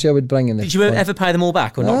the energy I would bring in. Did you ever pay them all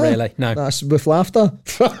back, or not really? No. That's with laughter.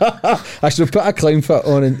 I should have put a clown outfit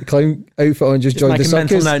on and just joined the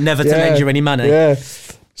circus. Make a mental note never to lend you any money. Yeah.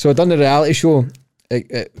 So I done the reality show.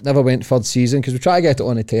 It never went third season because we tried to get it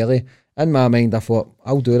on the telly. In my mind, I thought,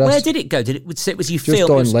 I'll do this. Where did it go? Was you just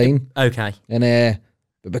filmed? Online. Okay. And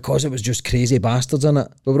but because it was just crazy bastards in it,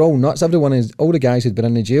 we were all nuts. All the guys who'd been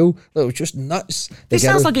in the jail, it was just nuts. It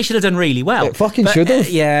sounds like it should have done really well. It fucking should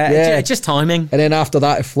have. Just timing. And then after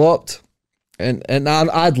that, it flopped. And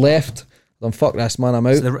I'd left. Then fuck this, man, I'm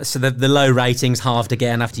out. So the low ratings halved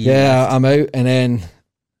again after you left. I'm out. And then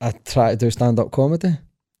I tried to do stand-up comedy.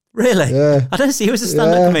 Really? Yeah. I don't see you as a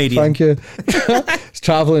stand-up comedian. Thank you.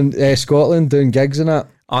 Travelling Scotland, doing gigs and that.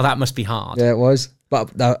 Oh, that must be hard. Yeah, it was.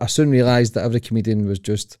 But I soon realised that every comedian was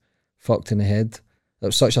just fucked in the head. It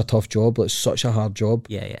was such a tough job. It's such a hard job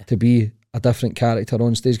to be a different character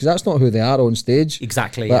on stage, because that's not who they are on stage.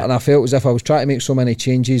 Exactly. And I felt as if I was trying to make so many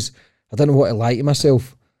changes, I didn't know what to lie to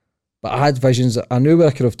myself. But I had visions. I knew where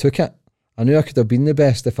I could have took it. I knew I could have been the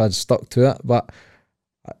best if I'd stuck to it. But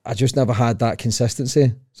I just never had that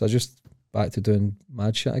consistency. So I just back to doing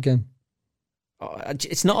mad shit again.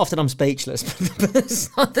 It's not often I'm speechless, but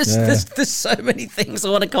there's so many things I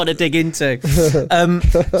want to kind of dig into.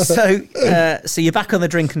 So you're back on the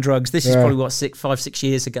drink and drugs. This is probably 5-6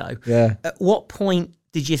 years ago. Yeah. At what point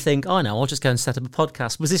did you think, oh no, I'll just go and set up a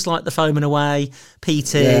podcast? Was this like the Foaming Away,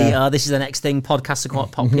 PT? This is the next thing. Podcasts are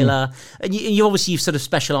quite popular, and you obviously you've sort of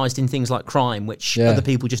specialised in things like crime, which other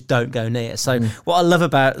people just don't go near. So what I love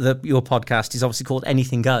about your podcast is obviously called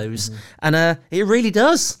Anything Goes, and it really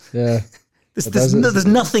does. Yeah. There's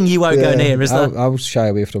nothing you won't go near, is there? I'll shy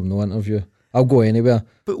away from no interview. I'll go anywhere.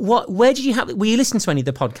 But where did you have? Were you listening to any of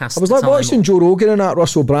the podcasts? I was like watching Joe Rogan and that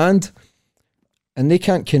Russell Brand, and they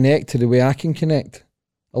can't connect to the way I can connect.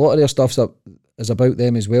 A lot of their stuff is about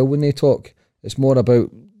them as well when they talk. It's more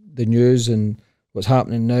about the news and what's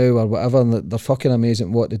happening now or whatever, and they're fucking amazing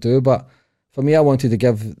at what they do. But for me, I wanted to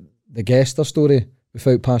give the guest their story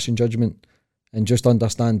without passing judgment and just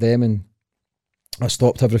understand them, and I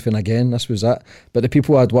stopped everything again. This was it. But the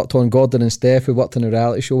people I'd worked on, Gordon and Steph, who worked on a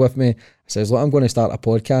reality show with me, I says, look, I'm going to start a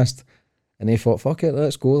podcast. And they thought, fuck it,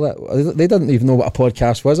 let's go. They didn't even know what a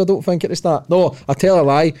podcast was, I don't think, at the start. No, I tell a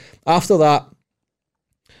lie. After that,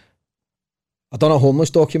 I done a homeless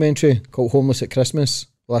documentary called Homeless at Christmas.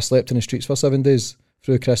 Well, I slept in the streets for 7 days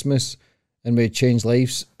through Christmas, and we changed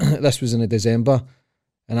lives. This was in December.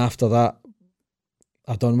 And after that,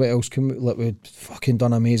 I done what else we'd fucking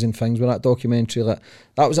done amazing things with that documentary. Like,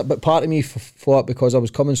 that was it. But part of me thought, because I was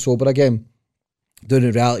coming sober again, doing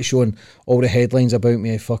a reality show, and all the headlines about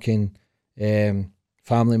me, fucking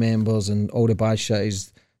family members and all the bad shit,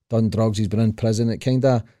 he's done drugs, he's been in prison, it kind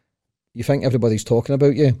of, you think everybody's talking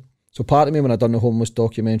about you. So part of me, when I done the homeless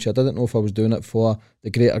documentary, I didn't know if I was doing it for the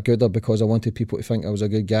greater good or because I wanted people to think I was a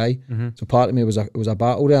good guy. So part of me was a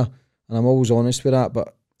battle there, and I'm always honest with that.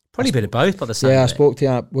 But probably a bit of both, by the same. Yeah, I spoke to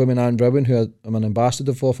a woman, Anne Rowan, who I'm an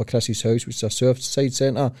ambassador for Chrissy's House, which is a suicide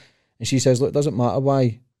centre, and she says, look, it doesn't matter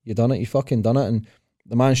why you done it, you fucking done it. And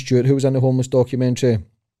the man Stuart, who was in the homeless documentary,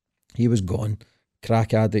 he was gone,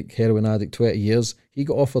 crack addict, heroin addict, 20 years. He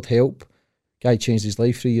got offered help. Guy changed his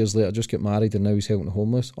life 3 years later, just got married, and now he's helping the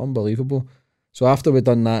homeless. Unbelievable. So after we'd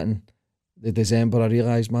done that in the December, I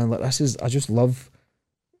realised, man, like, I just love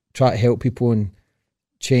trying to help people and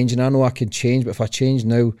changing. I know I can change, but if I change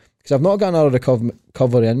now, because I've not got another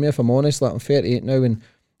recovery in me, if I'm honest. Like, I'm 38 now, and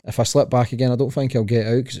if I slip back again, I don't think I'll get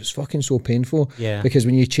out, because it's fucking so painful. Yeah. Because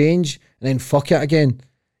when you change and then fuck it again,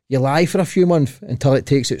 you lie for a few months until it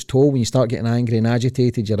takes its toll. When you start getting angry and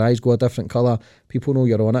agitated, your eyes go a different colour, people know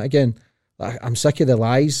you're on it again. I'm sick of the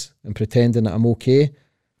lies and pretending that I'm okay.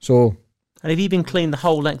 So, and have you been clean the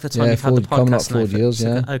whole length of time you've had the podcast? Coming up 4 years,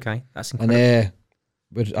 yeah. Okay, that's incredible.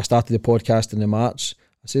 And I started the podcast in March.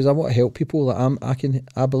 I says I want to help people. That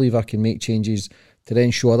I believe I can make changes to then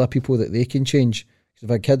show other people that they can change. Because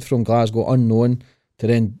if a kid from Glasgow, unknown, to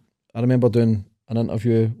then, I remember doing an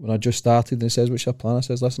interview when I just started, and he says, what's your plan? I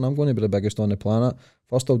says, listen, I'm going to be the biggest on the planet.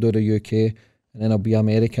 First I'll do the UK, and then I'll be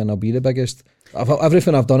America, and I'll be the biggest.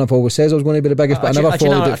 Everything I've done, I've always said I was going to be the biggest, but I never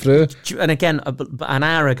followed it through. And again, an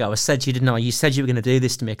hour ago, I said you didn't know. You said you were going to do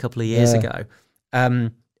this to me a couple of years ago.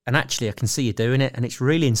 And actually, I can see you doing it, and it's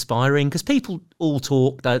really inspiring, because people all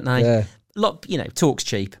talk, don't they? Yeah. Talk's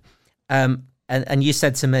cheap. And you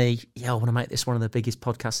said to me, I want to make this one of the biggest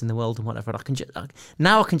podcasts in the world and whatever. I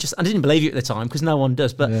didn't believe you at the time, because no one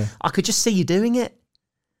does, but I could just see you doing it,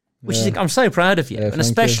 which is, I'm so proud of you. And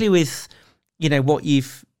especially with, what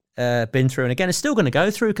you've been through, and again, it's still going to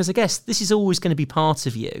go through, because I guess this is always going to be part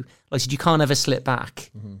of you. Like I said, you can't ever slip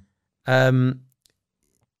back. And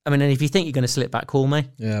if you think you're going to slip back, call me.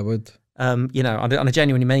 Yeah, I would. I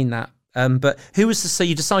genuinely mean that. But so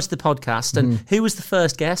you decided the podcast, and who was the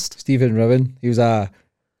first guest? Stephen Rowan. He was a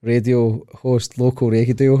radio host, local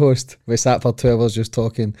radio host. We sat for 2 hours just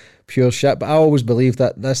talking pure shit. But I always believe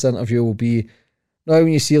that this interview will be, now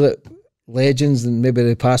when you see legends and maybe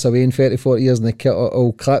they pass away in 30, 40 years and they cut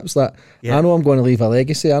all clips, that I know I'm going to leave a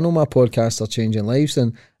legacy. I know my podcasts are changing lives,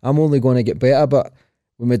 and I'm only going to get better. But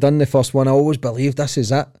when we done the first one, I always believed this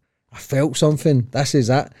is it. I felt something. This is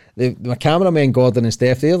it. My cameramen, Gordon and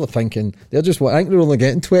Steph, they're thinking, I think they're only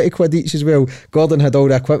getting 20 quid each as well. Gordon had all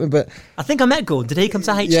the equipment, but I think I met Gordon. Did he come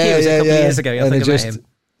to HQ a couple of years ago? I think I met him.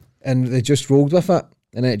 And they just rolled with it,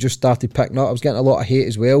 and it just started picking up. I was getting a lot of hate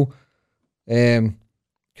as well,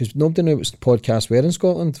 because nobody knew what podcasts were in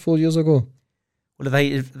Scotland 4 years ago. Well,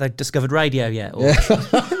 have they discovered radio yet? Or?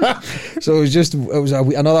 Yeah. So it was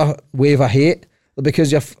another wave of hate,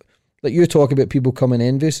 because you talk about people coming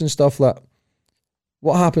envious and stuff. Like,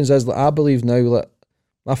 what happens is, I believe now,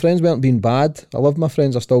 my friends weren't being bad. I love my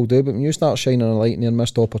friends, I still do. But when you start shining a light in their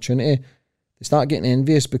missed opportunity, they start getting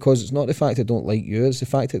envious, because it's not the fact they don't like you, it's the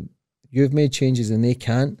fact that you've made changes and they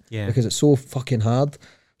can't, because it's so fucking hard.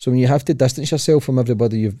 So when you have to distance yourself from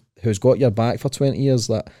everybody who's got your back for 20 years,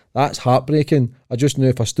 that's heartbreaking. I just knew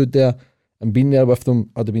if I stood there and been there with them,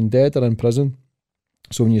 I'd have been dead or in prison.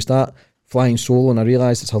 So when you start flying solo, and I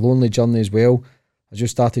realised it's a lonely journey as well, I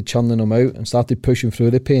just started churning them out and started pushing through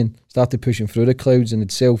the pain, started pushing through the clouds and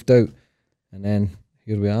the self-doubt, and then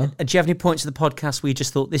here we are. And do you have any points of the podcast where you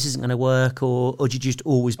just thought this isn't going to work, or did you just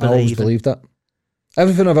always believe? I always believed it.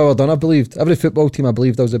 Everything I've ever done, I believed. Every football team, I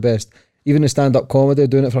believed I was the best. Even the stand-up comedy,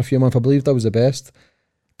 doing it for a few months, I believed I was the best.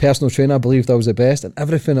 personal trainer, I believed I was the best, and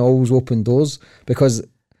everything always opened doors because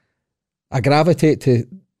I gravitate to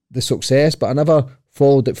the success, but I never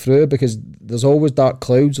followed it through because there's always dark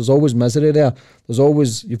clouds, there's always misery there.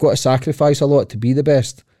 You've got to sacrifice a lot to be the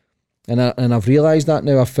best. And I've realised that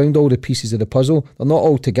now. I've found all the pieces of the puzzle. They're not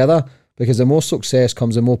all together because the more success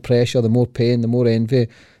comes, the more pressure, the more pain, the more envy,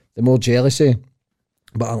 the more jealousy.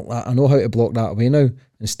 But I know how to block that away now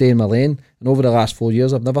and stay in my lane. And over the last 4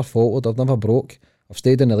 years, I've never faltered, I've never broke. I've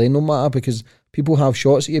stayed in the lane no matter, because people have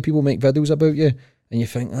shots at you, people make videos about you, and you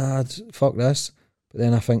think, fuck this. But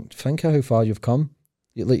then I think of how far you've come.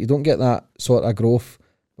 You don't get that sort of growth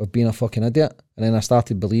of being a fucking idiot. And then I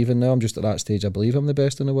started believing. Now I'm just at that stage. I believe I'm the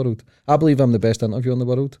best in the world. I believe I'm the best interviewer in the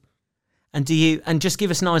world. And just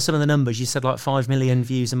give us now some of the numbers. You said like 5 million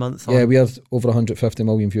views a month. Yeah, we had over 150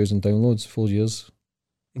 million views and downloads, 4 years.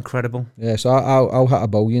 Incredible. Yeah, so I'll hit 1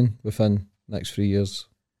 billion within the next 3 years.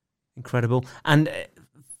 Incredible. And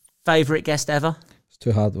favourite guest ever? It's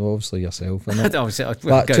too hard, obviously yourself, isn't it? Obviously,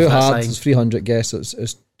 but too hard. There's 300 guests.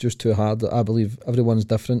 It's just too hard. I believe everyone's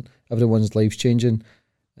different. Everyone's life's changing,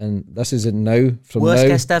 and this is it now. From worst now,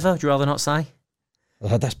 guest ever? Would you rather not say? I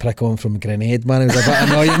had this prick on from Grenade, man. It was a bit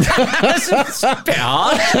annoying. It's a bit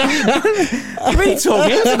hard. You really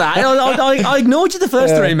talked into that. I ignored you the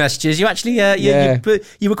first 3 messages. You actually,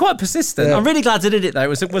 you were quite persistent. Yeah. I'm really glad I did it though.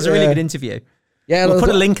 It was a really good interview. Yeah, we'll put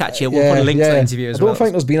a link at you. We'll put a link to the interview as well. I don't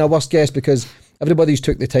think there's been a worst guest because everybody's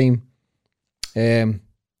took the time to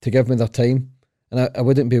give me their time, and I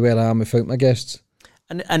wouldn't be where I am without my guests.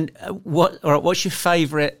 And what's your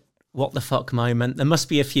favourite what the fuck moment? There must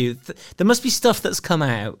be a few. There must be stuff that's come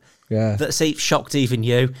out that's shocked even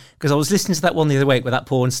you. Because I was listening to that one the other week with that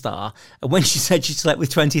porn star, and when she said she slept with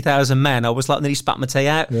 20,000 men, I was like, nearly spat my tea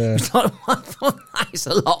out. Yeah. I was like, I thought that is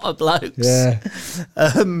a lot of blokes. Yeah.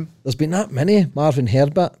 There's been that many. Marvin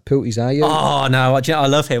Herbert pulled his eye out. Oh no, I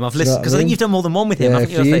love him. I've listened because I think you've done more than one with him,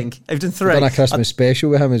 haven't you? I think I've done 3. I've done a Christmas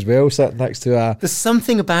special with him as well, sitting next to a. There's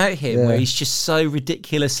something about him where he's just so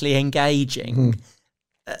ridiculously engaging.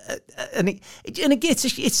 And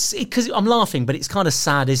it's because I'm laughing, but it's kind of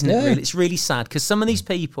sad, isn't it? Really, it's really sad because some of these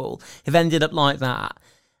people have ended up like that.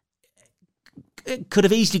 It could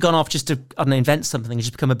have easily gone off just to invent something and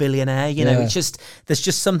just become a billionaire. You know, it's just there's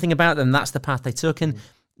just something about them. That's the path they took. And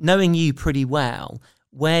knowing you pretty well,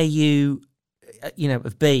 where you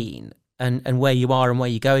have been and where you are and where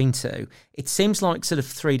you're going to, it seems like sort of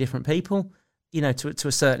 3 different people. To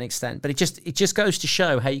a certain extent, but it just goes to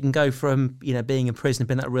show how you can go from being in prison,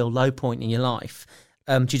 being at a real low point in your life,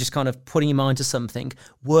 to just kind of putting your mind to something,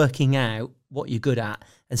 working out what you're good at,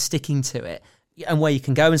 and sticking to it, and where you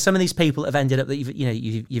can go. And some of these people have ended up that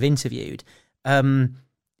you've interviewed.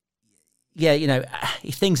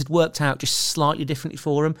 If things had worked out just slightly differently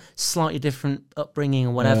for them, slightly different upbringing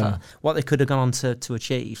or whatever, what they could have gone on to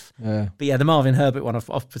achieve. Yeah. But the Marvin Herbert one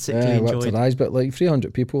I've particularly enjoyed. Eyes, but like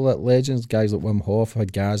 300 people, like legends, guys like Wim Hof,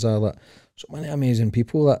 had Gaza, like so many amazing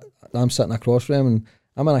people that I'm sitting across from, and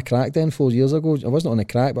I'm in a crack then 4 years ago. I wasn't on a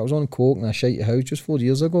crack, but I was on coke and a shitey house just 4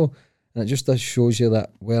 years ago, and it just shows you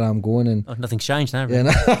that where I'm going. And nothing's changed now.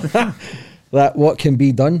 Really. That what can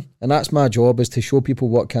be done, and that's my job, is to show people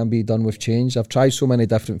what can be done with change. I've tried so many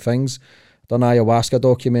different things, done ayahuasca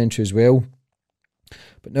documentary as well,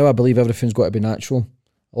 but now I believe everything's got to be natural.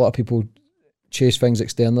 A lot of people chase things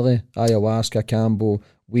externally, ayahuasca, Cambo,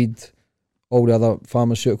 weed, all the other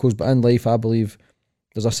pharmaceuticals, but in life I believe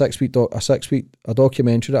there's a 6 week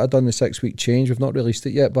documentary that I've done, the 6 week change. We've not released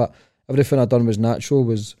it yet, but everything I've done was natural,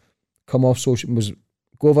 was come off social, was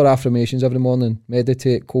go over affirmations every morning,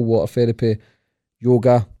 meditate, cold water therapy,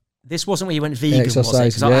 yoga. This wasn't where you went vegan,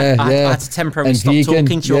 exercise. Was it? I had to temporarily stop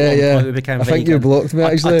talking to you at one point. We became vegan. I think you blocked me,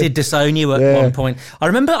 actually. I did disown you at one point.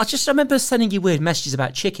 I just remember sending you weird messages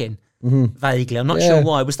about chicken. Vaguely, I'm not sure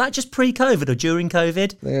why. Was that just pre-COVID or during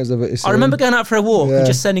COVID? I remember going out for a walk and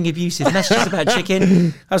just sending abusive messages about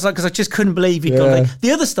chicken. I was like, because I just couldn't believe you'd gone.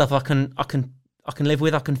 The other stuff I can live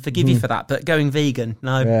with. I can forgive you for that, but going vegan,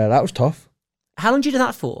 no. Yeah, that was tough. How long did you do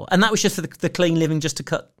that for? And that was just for the clean living, just to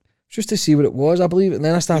cut? Just to see what it was, I believe. And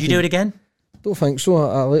then I started... Did you do it again? Don't think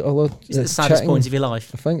so. Is it the saddest point of your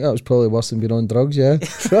life? I think that was probably worse than being on drugs, yeah.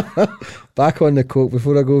 Back on the coke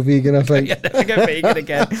before I go vegan, I think. I go vegan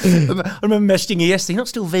again. I remember messaging you yesterday. You're not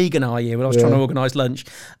still vegan, are you? When I was trying to organise lunch.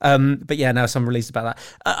 But no, so I'm released about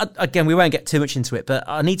that. Again, we won't get too much into it, but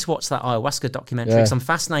I need to watch that ayahuasca documentary because I'm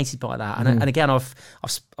fascinated by that. And again, I've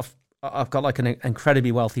got like an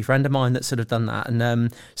incredibly wealthy friend of mine that's sort of done that,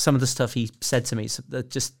 and some of the stuff he said to me is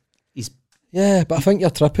but I think you're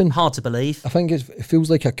tripping. Hard to believe. I think it feels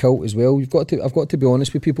like a cult as well. I've got to be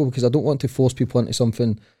honest with people, because I don't want to force people into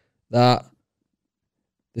something that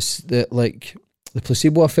the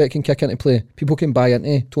placebo effect can kick into play. People can buy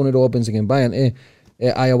into Tony Robbins, they can buy into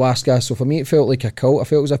ayahuasca. So for me, it felt like a cult. I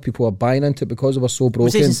felt as if people were buying into it because they were so broken.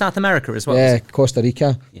 Was this in South America as well? Yeah, Costa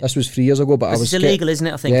Rica. Yeah. This was 3 years ago, but it's illegal, isn't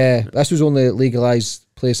it? I think. Yeah, this was the only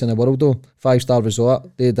legalised place in the world though. 5-star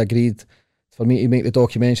resort. They'd agreed for me to make the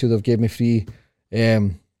documentary. They've gave me free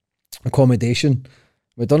accommodation.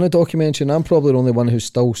 We've done a documentary, and I'm probably the only one who's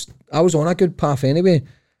still. I was on a good path anyway,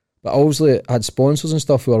 but obviously I had sponsors and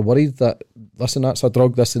stuff who were worried that listen, that's a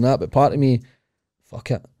drug, this and that. But part of me, fuck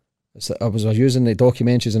it. I was using the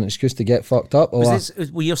documentaries as an excuse to get fucked up.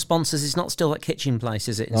 Were your sponsors? It's not still like Kitchen Place,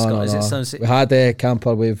 is it? In Scotland? No. Is it we had a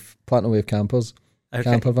camper with Platinum Wave campers. Okay.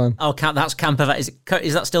 Camper van. Oh, that's camper van.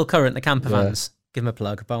 Is that still current? The camper vans. Give them a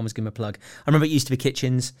plug. Balmers, give them a plug. I remember it used to be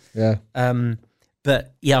Kitchens. Yeah.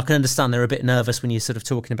 But yeah, I can understand they're a bit nervous when you're sort of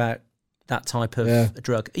talking about that type of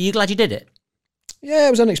drug. Are you glad you did it? Yeah,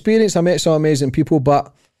 it was an experience. I met some amazing people,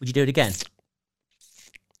 but would you do it again?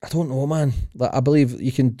 I don't know, man. Like, I believe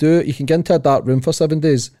you can get into a dark room for 7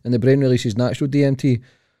 days and the brain releases natural DMT.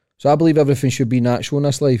 So I believe everything should be natural in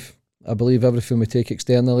this life. I believe everything we take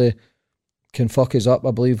externally can fuck us up.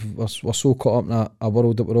 I believe we're so caught up in a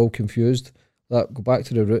world that we're all confused. Like, go back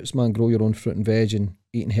to the roots, man. Grow your own fruit and veg and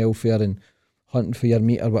eating healthier and hunting for your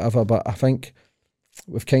meat or whatever. But I think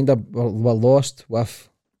we've we're lost with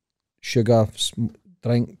sugar,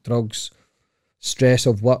 drink, drugs, stress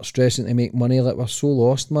of work, stressing to make money. Like, we're so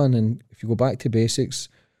lost, man. And if you go back to basics,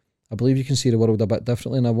 I believe you can see the world a bit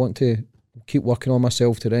differently, and I want to keep working on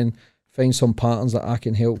myself to then find some patterns that I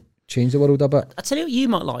can help change the world a bit. I'll tell you what you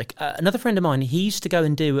might like. Another friend of mine, he used to go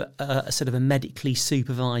and do a sort of a medically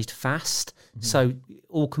supervised fast, so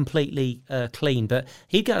all completely clean. But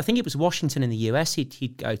he'd go, I think it was Washington in the US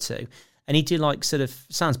he'd go to, and he'd do like sort of,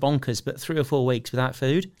 sounds bonkers, but 3 or 4 weeks without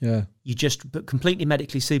food. Yeah. You just, but completely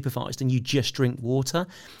medically supervised, and you just drink water.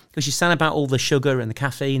 Because you sound about all the sugar and the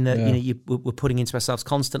caffeine that we're putting into ourselves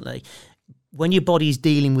constantly. When your body's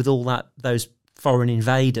dealing with all those foreign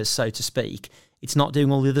invaders, so to speak, it's not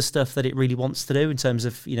doing all the other stuff that it really wants to do in terms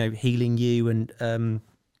of, healing you and all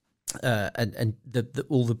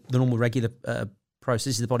the normal regular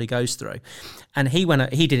processes the body goes through. And he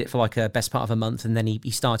did it for like a best part of a month, and then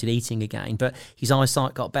he started eating again. But his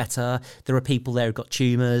eyesight got better. There were people there who got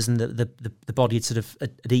tumours, and the body had sort of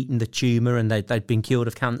had eaten the tumour, and they'd been cured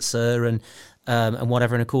of cancer and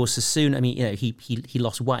whatever. And of course, as soon, he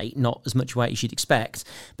lost weight, not as much weight as you'd expect.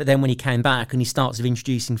 But then when he came back and he starts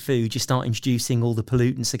introducing food, you start introducing all the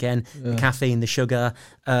pollutants again, the caffeine, the sugar,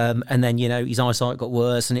 and then, his eyesight got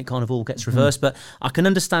worse, and it kind of all gets reversed. But I can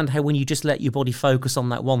understand how when you just let your body focus on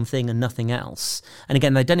that one thing and nothing else, and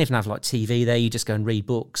again, they don't even have like TV there, you just go and read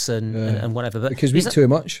books and whatever. But because we eat too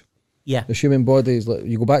much. Yeah. The human body is like,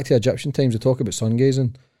 you go back to Egyptian times, they talk about sun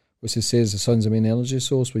gazing, which it says the sun's the main energy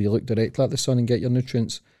source, where you look directly at the sun and get your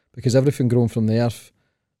nutrients, because everything grown from the earth,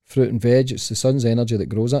 fruit and veg, it's the sun's energy that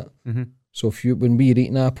grows it. Mm-hmm. So when we're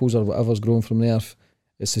eating apples or whatever's grown from the earth,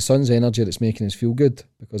 it's the sun's energy that's making us feel good,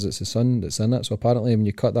 because it's the sun that's in it. So apparently when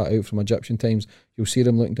you cut that out from Egyptian times, you'll see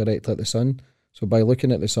them looking directly at the sun. So by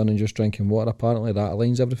looking at the sun and just drinking water, apparently that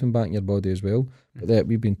aligns everything back in your body as well. But that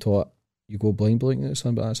we've been taught you go blind looking at the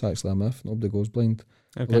sun, but that's actually a myth. Nobody goes blind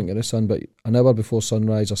looking at the sun. But an hour before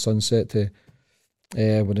sunrise or sunset, to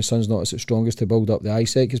when the sun's not at its strongest, to build up the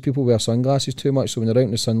eyesight, because people wear sunglasses too much. So when they're out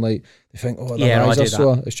in the sunlight, they think, their eyes are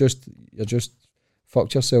sore. It's just, you're just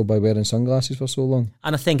fucked yourself by wearing sunglasses for so long.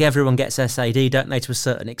 And I think everyone gets SAD, don't they, to a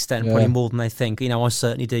certain extent, probably more than they think. I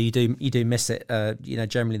certainly do. You do miss it,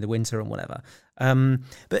 generally in the winter and whatever.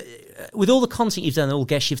 But with all the content you've done, all the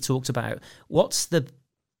guests you've talked about,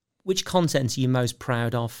 which content are you most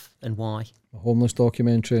proud of, and why? A homeless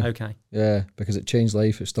documentary. Okay. Yeah, because it changed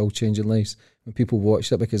life. It's still changing lives when people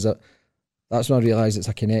watch it, because that's when I realised it's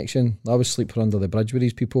a connection. I was sleeping under the bridge with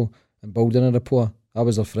these people and building a rapport. I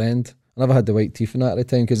was a friend. I never had the white teeth in that at the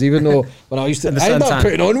time, because even though when I used to, I ended up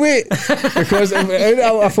putting on weight because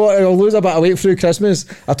I thought I'll lose a bit of weight through Christmas.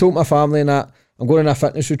 I told my family and that I'm going on a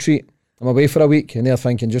fitness retreat. I'm away for a week, and they're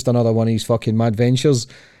thinking just another one of these fucking mad ventures.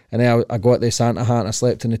 And then I got the Santa hat and I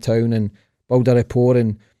slept in the town and built a rapport.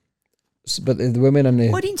 But the women in the...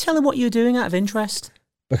 Why didn't you tell them what you were doing out of interest?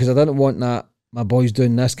 Because I didn't want that, my boy's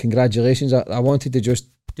doing this, congratulations. I wanted to just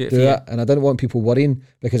do it, and I didn't want people worrying,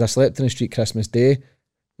 because I slept in the street Christmas Day,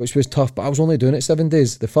 which was tough, but I was only doing it 7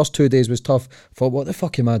 days. The first 2 days was tough. I thought, what the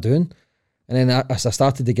fuck am I doing? And then as I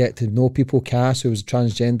started to get to know people, Cass, who was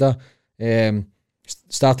transgender,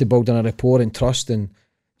 started building a rapport and trust, and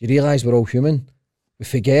you realise we're all human. We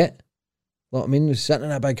forget. You know what I mean? We're sitting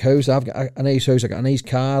in a big house. I've got a nice house. I got a nice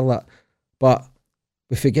car. But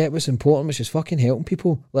we forget what's important, which is fucking helping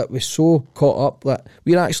people. Like, we're so caught up that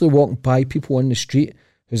we're actually walking by people on the street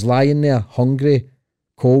who's lying there hungry,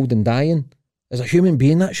 cold and dying. As a human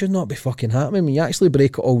being, that should not be fucking happening. When you actually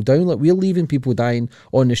break it all down, like, we're leaving people dying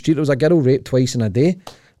on the street. There was a girl raped twice in a day.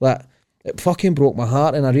 Like, it fucking broke my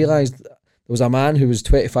heart, and I realised there was a man who was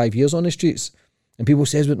 25 years on the streets, and people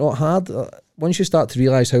says we're not hard. Once you start to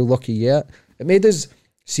realise how lucky you are, it made us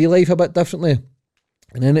see life a bit differently.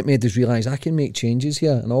 And then it made us realise I can make changes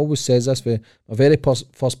here. And I always says this for my very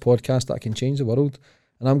first podcast, that I can change the world.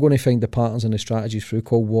 And I'm going to find the patterns and the strategies through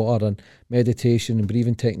cold water and meditation and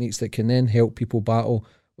breathing techniques that can then help people battle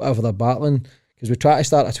whatever they're battling. Because we try to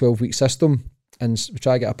start a 12-week system and we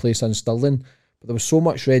try to get a place in Stirling, but there was so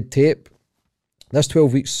much red tape. This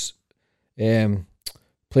 12 weeks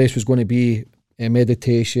place was going to be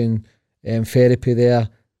meditation, therapy there,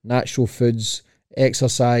 natural foods,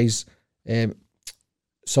 exercise,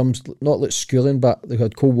 some, not like schooling, but they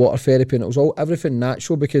had cold water therapy, and it was all everything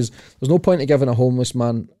natural, because there's no point in giving a homeless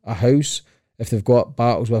man a house if they've got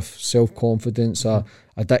battles with self-confidence or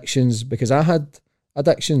addictions. Because I had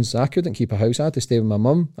addictions, I couldn't keep a house, I had to stay with my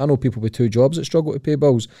mum. I know people with 2 jobs that struggle to pay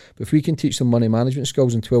bills, but if we can teach them money management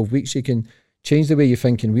skills in 12 weeks, you can change the way you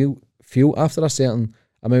think and feel after a certain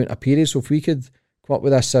amount of period. So if we could come up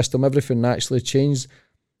with a system, everything naturally changed.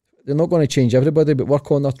 They're not going to change everybody, but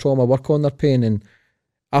work on their trauma, work on their pain, and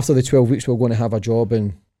after the 12 weeks, we're going to have a job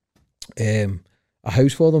and a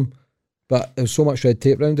house for them. But there's so much red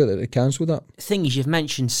tape around it that they cancelled that. The thing is, you've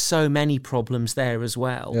mentioned so many problems there as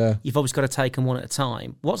well. Yeah. You've always got to take them one at a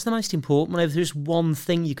time. What's the most important one? If there's one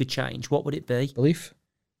thing you could change, what would it be? Belief.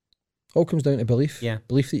 All comes down to belief. Yeah.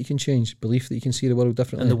 Belief that you can change. Belief that you can see the world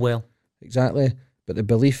differently. And the will. Exactly. But the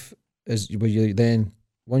belief is where you then,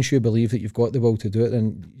 once you believe that you've got the will to do it,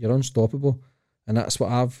 then you're unstoppable. And that's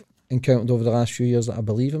what I've encountered over the last few years, that I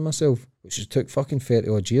believe in myself, which has took fucking 30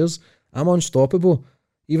 odd years. I'm unstoppable.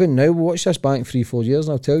 Even now, watch this back in 3-4 years,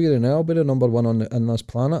 and I'll tell you now, I'll be the number one on this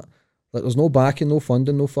planet. Like, there's no backing, no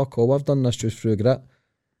funding, no fuck all. I've done this just through grit.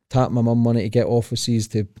 Tapped my mum money to get offices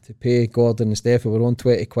to pay Gordon and Steph. We were on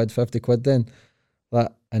 20 quid, 50 quid then.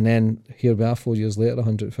 That, and then here we are 4 years later,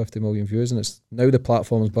 150 million views, and it's now the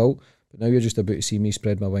platform is built, but now you're just about to see me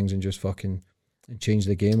spread my wings and just fucking and change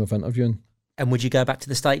the game of interviewing. And would you go back to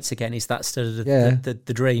the States again? Is that still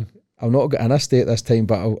the dream? I'll not get in a state this time,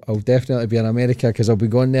 but I'll definitely be in America, because I'll be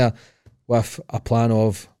going there with a plan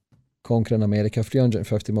of conquering America.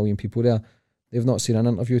 350 million people there. They've not seen an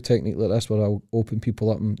interview technique like this where I'll open people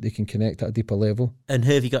up and they can connect at a deeper level. And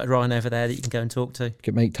who have you got Ryan over there that you can go and talk to? We've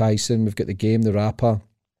got Mike Tyson, we've got The Game, the rapper,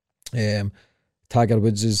 Tiger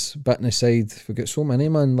Woods is bitten aside. We've got so many,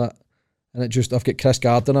 man. And I've got Chris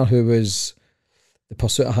Gardner, who was The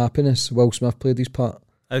Pursuit of Happiness. Will Smith played his part.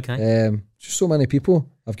 Okay. Just so many people.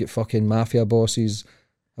 I've got fucking mafia bosses.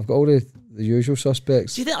 I've got all the usual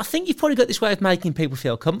suspects. Do you think, I think you've probably got this way of making people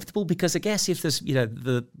feel comfortable, because I guess if there's,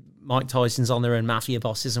 the Mike Tyson's on their own mafia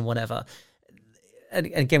bosses and whatever, and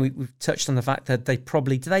again, we've touched on the fact that do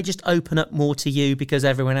they just open up more to you because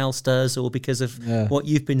everyone else does, or because of what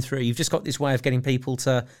you've been through? You've just got this way of getting people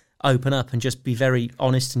to open up and just be very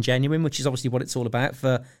honest and genuine, which is obviously what it's all about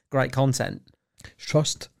for great content. It's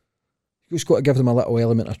trust. You've just got to give them a little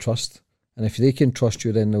element of trust. And if they can trust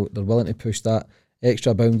you, then they're willing to push that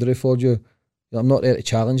extra boundary for you. I'm not there to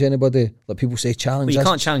challenge anybody. Like people say, challenge. Well, you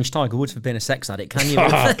can't challenge Tiger Woods for being a sex addict, can you?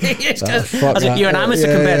 As if you're an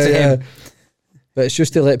amateur compared to him. But it's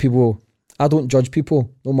just to let people. I don't judge people,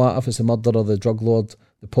 no matter if it's the murderer, the drug lord,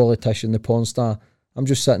 the politician, the porn star. I'm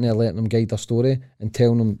just sitting there letting them guide their story and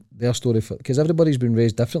telling them their story, because everybody's been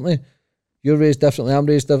raised differently. You're raised differently, I'm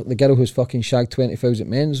raised differently. The girl who's fucking shagged 20,000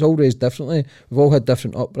 men is all raised differently. We've all had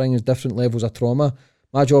different upbringings, different levels of trauma.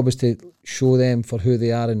 My job is to show them for who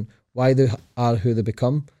they are and why they are who they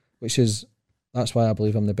become, that's why I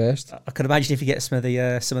believe I'm the best. I could imagine if you get some of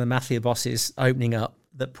the mafia bosses opening up,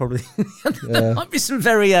 that probably there might be some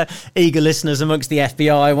very eager listeners amongst the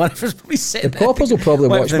FBI. One of us probably sitting there. The coppers will probably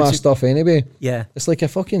watch my stuff anyway. Yeah, it's like a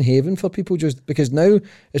fucking haven for people, just because now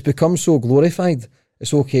it's become so glorified.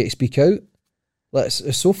 It's okay to speak out. Like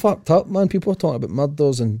it's so fucked up, man. People are talking about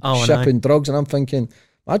murders and shipping drugs, and I'm thinking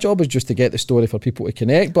my job is just to get the story for people to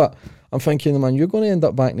connect. But I'm thinking, man, you're going to end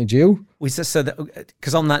up back in jail.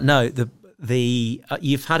 Because on that note,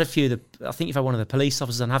 you've had a few. I think you've had one of the police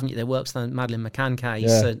officers on, haven't you? That works on the Madeleine McCann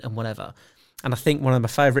case and whatever. And I think one of my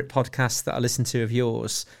favourite podcasts that I listened to of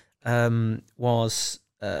yours was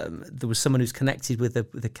there was someone who's connected with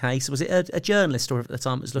the case. Was it a journalist, or at the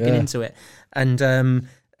time it was looking into it?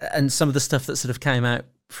 And some of the stuff that sort of came out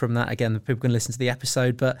from that, again, people can listen to the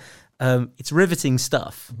episode, but it's riveting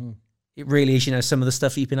stuff. Mm-hmm. it really is, you know, some of the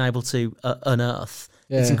stuff you've been able to unearth.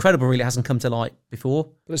 Yeah. It's incredible, really, hasn't come to light before.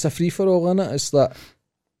 But it's a free-for-all, innit? It's that,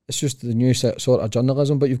 it's just the new sort of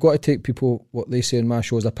journalism, but you've got to take people, what they say in my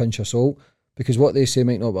show, as a pinch of salt, because what they say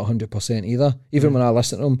might not be 100% either. Even when I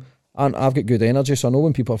listen to them, and I've got good energy, so I know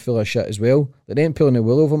when people are full of shit as well. They ain't pulling the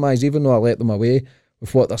wool over my eyes, even though I let them away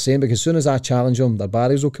with what they're saying, because as soon as I challenge them, their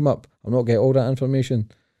barriers will come up. I'll not get all that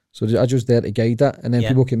information. So I just there to guide that, and then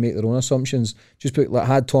people can make their own assumptions. Just put, like,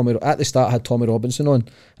 at the start, I had Tommy Robinson on,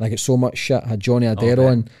 and I get so much shit. I had Johnny Adair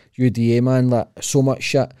on, UDA man, like, so much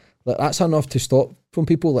shit. Like, that's enough to stop from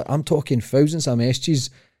people. Like, I'm talking thousands of messages,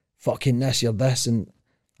 fucking this, you're this, and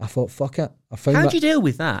I thought, fuck it. How do you deal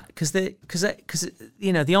with that? Because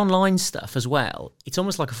you know, the online stuff as well, it's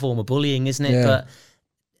almost like a form of bullying, isn't it? Yeah. But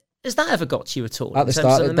has that ever got to you at all? At the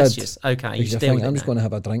start, it did. Okay, you just deal with I'm it just now. going to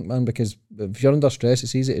have a drink, man, because if you're under stress,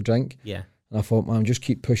 it's easy to drink. Yeah. And I thought, man, just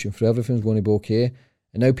keep pushing through. Everything's going to be okay.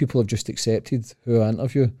 And now people have just accepted who I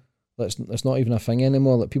interview. That's not even a thing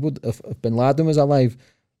anymore. Like, people, if Bin Laden was alive,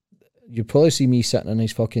 you'd probably see me sitting in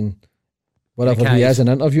his fucking whatever he is and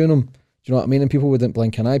interviewing him. Do you know what I mean? And people wouldn't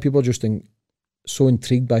blink an eye. People are just so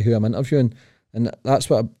intrigued by who I'm interviewing. And that's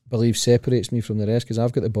what I believe separates me from the rest, because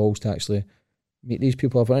I've got the balls to actually meet these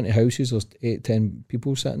people. I've went into houses, there's 8-10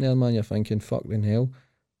 people sitting there, man. You're thinking, fucking hell.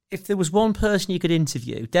 If there was one person you could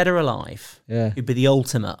interview, dead or alive, who'd be the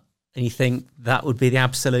ultimate, and you think that would be the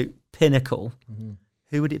absolute pinnacle,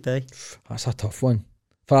 who would it be? That's a tough one.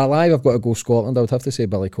 For alive, I've got to go Scotland. I would have to say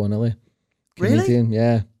Billy Connolly. Canadian, really?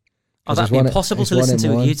 Yeah. Oh, that'd be impossible to listen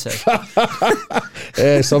to with you two.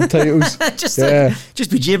 Yeah, subtitles. Just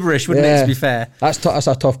be gibberish, wouldn't it, to be fair? That's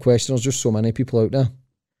a tough question. There's just so many people out there.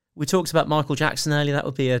 We talked about Michael Jackson earlier. That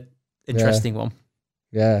would be an interesting one.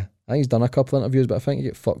 Yeah. I think he's done a couple of interviews, but I think he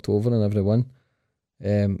get fucked over in every one.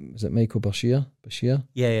 Is it Michael Bashir?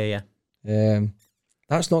 Yeah.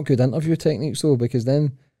 That's not good interview techniques, though, because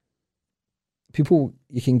then people,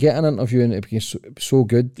 you can get an interview and it becomes so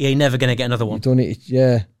good. Yeah, you're never going to get another You one. don't need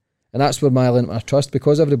to, and that's where my element of trust,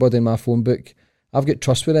 because everybody in my phone book, I've got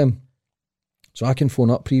trust with them. So I can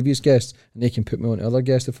phone up previous guests and they can put me on to other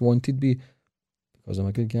guests if I wanted to be, because I'm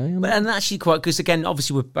a good guy. And actually quite, because again,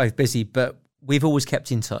 obviously we're both busy, but we've always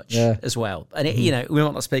kept in touch as well. And, you know, we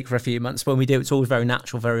might not speak for a few months, but when we do, it's always very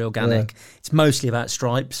natural, very organic. It's mostly about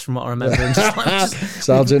Stripes, from what I remember. And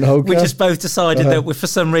Sergeant Hooker. We just both decided that for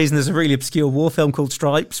some reason there's a really obscure war film called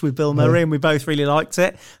Stripes with Bill Murray, and we both really liked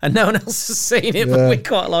it. And no one else has seen it, but we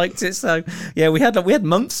quite liked it. So, yeah, we had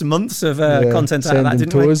months and months of content out of that,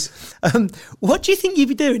 didn't we? What do you think you'd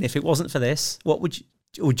be doing if it wasn't for this? What would you...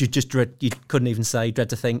 Or would you just dread, you couldn't even say, dread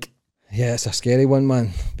to think? Yeah, it's a scary one,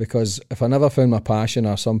 man, because if I never found my passion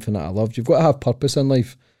or something that I loved, you've got to have purpose in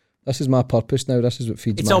life. This is my purpose now. This is what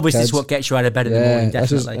feeds my kids. It's obviously what gets you out of bed in the morning,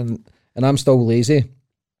 definitely. And I'm still lazy.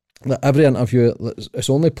 Like, every interview, it's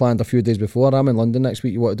only planned a few days before. I'm in London next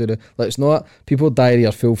week. You want to do it's not. People's diary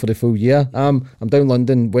are full for the full year. I'm down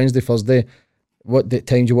London Wednesday, Thursday. What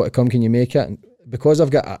time do you want to come? Can you make it? And because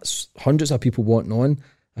I've got hundreds of people wanting on,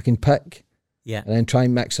 I can pick. Yeah. And then try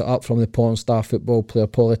and mix it up from the porn star, football player,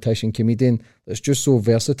 politician, comedian. It's just so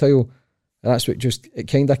versatile. And that's what it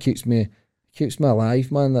kind of keeps me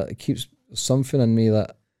alive, man. That it keeps something in me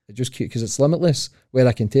that it just keeps, because it's limitless where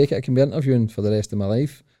I can take it. I can be interviewing for the rest of my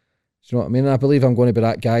life. Do you know what I mean? And I believe I'm going to be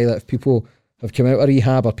that guy that if people have come out of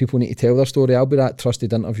rehab or people need to tell their story, I'll be that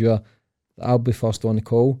trusted interviewer. That I'll be first on the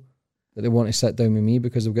call, that they want to sit down with me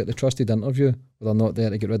because they've got the trusted interview, but they're not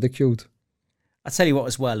there to get ridiculed. I tell you what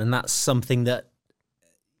as well, and that's something that,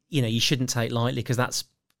 you know, you shouldn't take lightly, because that's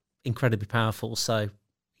incredibly powerful. So,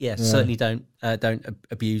 certainly don't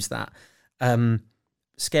abuse that.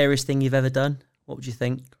 Scariest thing you've ever done? What would you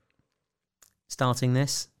think? Starting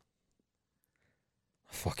this?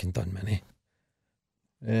 I've fucking done many.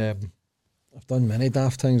 I've done many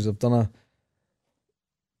daft things. I've done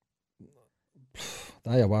the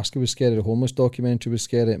ayahuasca was scary. The homeless documentary was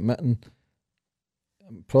scary. Admitting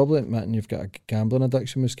you've got a gambling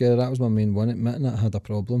addiction was scary. That was my main one. Admitting that I had a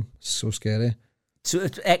problem. It's so scary. So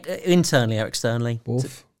internally or externally?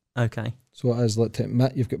 Both. Okay. So it is, like, to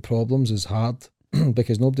admit you've got problems is hard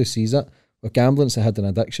because nobody sees it. With gambling, it's a hidden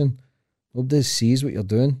addiction. Nobody sees what you're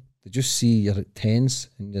doing. They just see you're at tens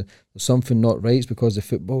and there's something not right. It's because the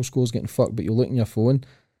football score's getting fucked, but you look in your phone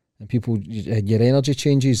and your energy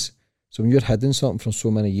changes. So when you're hiding something for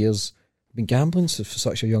so many years, I've been gambling for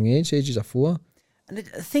such a young age, ages of 4. And the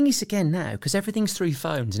thing is, again, now, because everything's through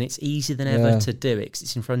phones and it's easier than ever to do it because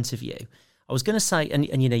it's in front of you. I was going to say, and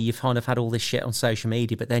you know, you've kind of had all this shit on social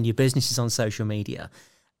media, but then your business is on social media.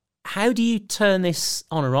 How do you turn this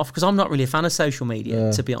on or off? Because I'm not really a fan of social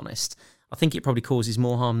media, to be honest. I think it probably causes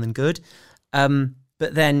more harm than good. But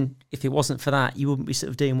But then if it wasn't for that, you wouldn't be sort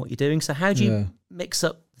of doing what you're doing. So how do you mix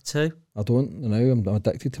up the two? I don't know. I'm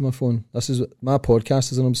addicted to my phone. This is my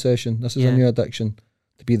podcast is an obsession. This is a new addiction,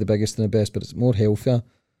 to be the biggest and the best, but it's more healthier.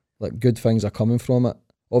 Like, good things are coming from it.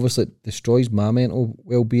 Obviously, it destroys my mental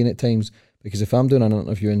well-being at times, because if I'm doing an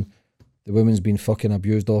interview and the woman's been fucking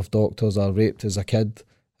abused off doctors or raped as a kid,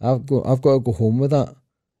 I've got to go home with that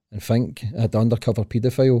and think I had an undercover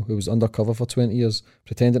paedophile who was undercover for 20 years,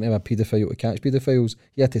 pretending to be a paedophile to catch paedophiles.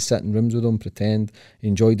 He had to sit in rooms with them, pretend,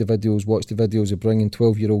 enjoy the videos, watch the videos of bringing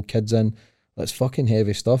 12-year-old kids in. That's fucking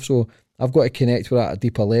heavy stuff. So I've got to connect with that at a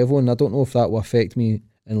deeper level, and I don't know if that will affect me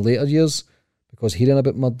in later years, because hearing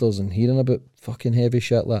about murders and hearing about fucking heavy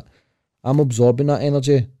shit, like, I'm absorbing that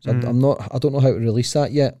energy. So I don't know how to release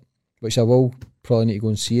that yet, which I will probably need to go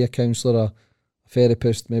and see a counsellor, a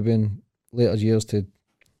therapist, maybe in later years, to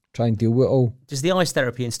try and deal with it all. Does the ice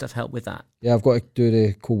therapy and stuff help with that? Yeah, I've got to do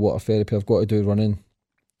the cold water therapy. I've got to do running,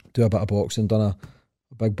 do a bit of boxing. Done a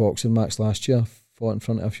big boxing match last year. Fought in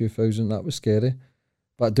front of a few thousand. That was scary.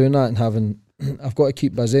 But doing that and having, I've got to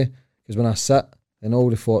keep busy, because when I sit and all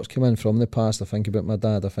the thoughts come in from the past, I think about my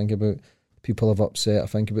dad. I think about people I've upset. I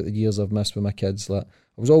think about the years I've missed with my kids. Like,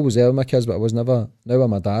 I was always there with my kids, but I was never. Now I'm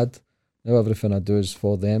my dad. Now everything I do is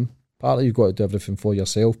for them. Partly you've got to do everything for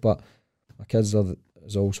yourself, but my kids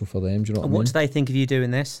is also for them. Do you know what I mean? And what do they think of you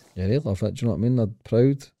doing this? Yeah, they love it. Do you know what I mean? They're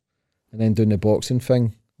proud. And then doing the boxing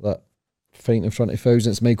thing, like fighting in front of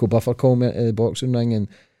thousands. Michael Buffer called me into the boxing ring and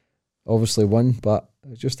obviously won, but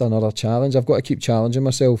it's just another challenge. I've got to keep challenging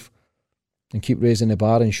myself and keep raising the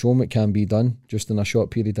bar and show them it can be done just in a short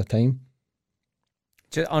period of time.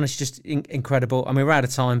 Honestly, just incredible. I mean, we're out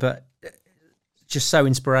of time, but just so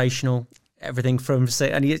inspirational. Everything from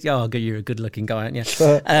and you're a good-looking guy, aren't you?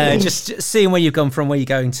 Just seeing where you've gone from, where you're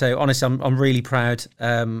going to. Honestly, I'm really proud,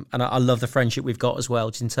 and I love the friendship we've got as well.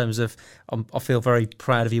 Just in terms of, I feel very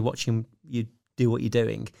proud of you watching you do what you're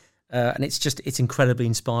doing, and it's incredibly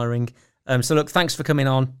inspiring. So look, thanks for coming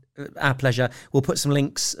on. Our pleasure. We'll put some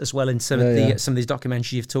links as well in some of these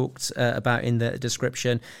documentaries you've talked about in the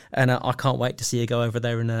description, and I can't wait to see you go over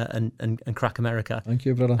there and crack America. Thank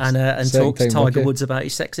you, brother. And talk to Tiger Woods about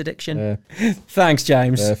his sex addiction. Thanks,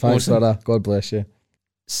 James. Thanks, awesome. Brother. God bless you.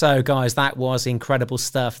 So, guys, that was incredible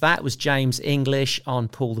stuff. That was James English on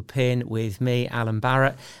Pull the Pin with me, Alan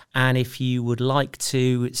Barrett. And if you would like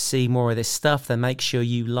to see more of this stuff, then make sure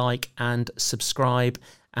you like and subscribe.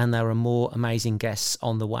 And there are more amazing guests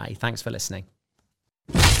on the way. Thanks for listening.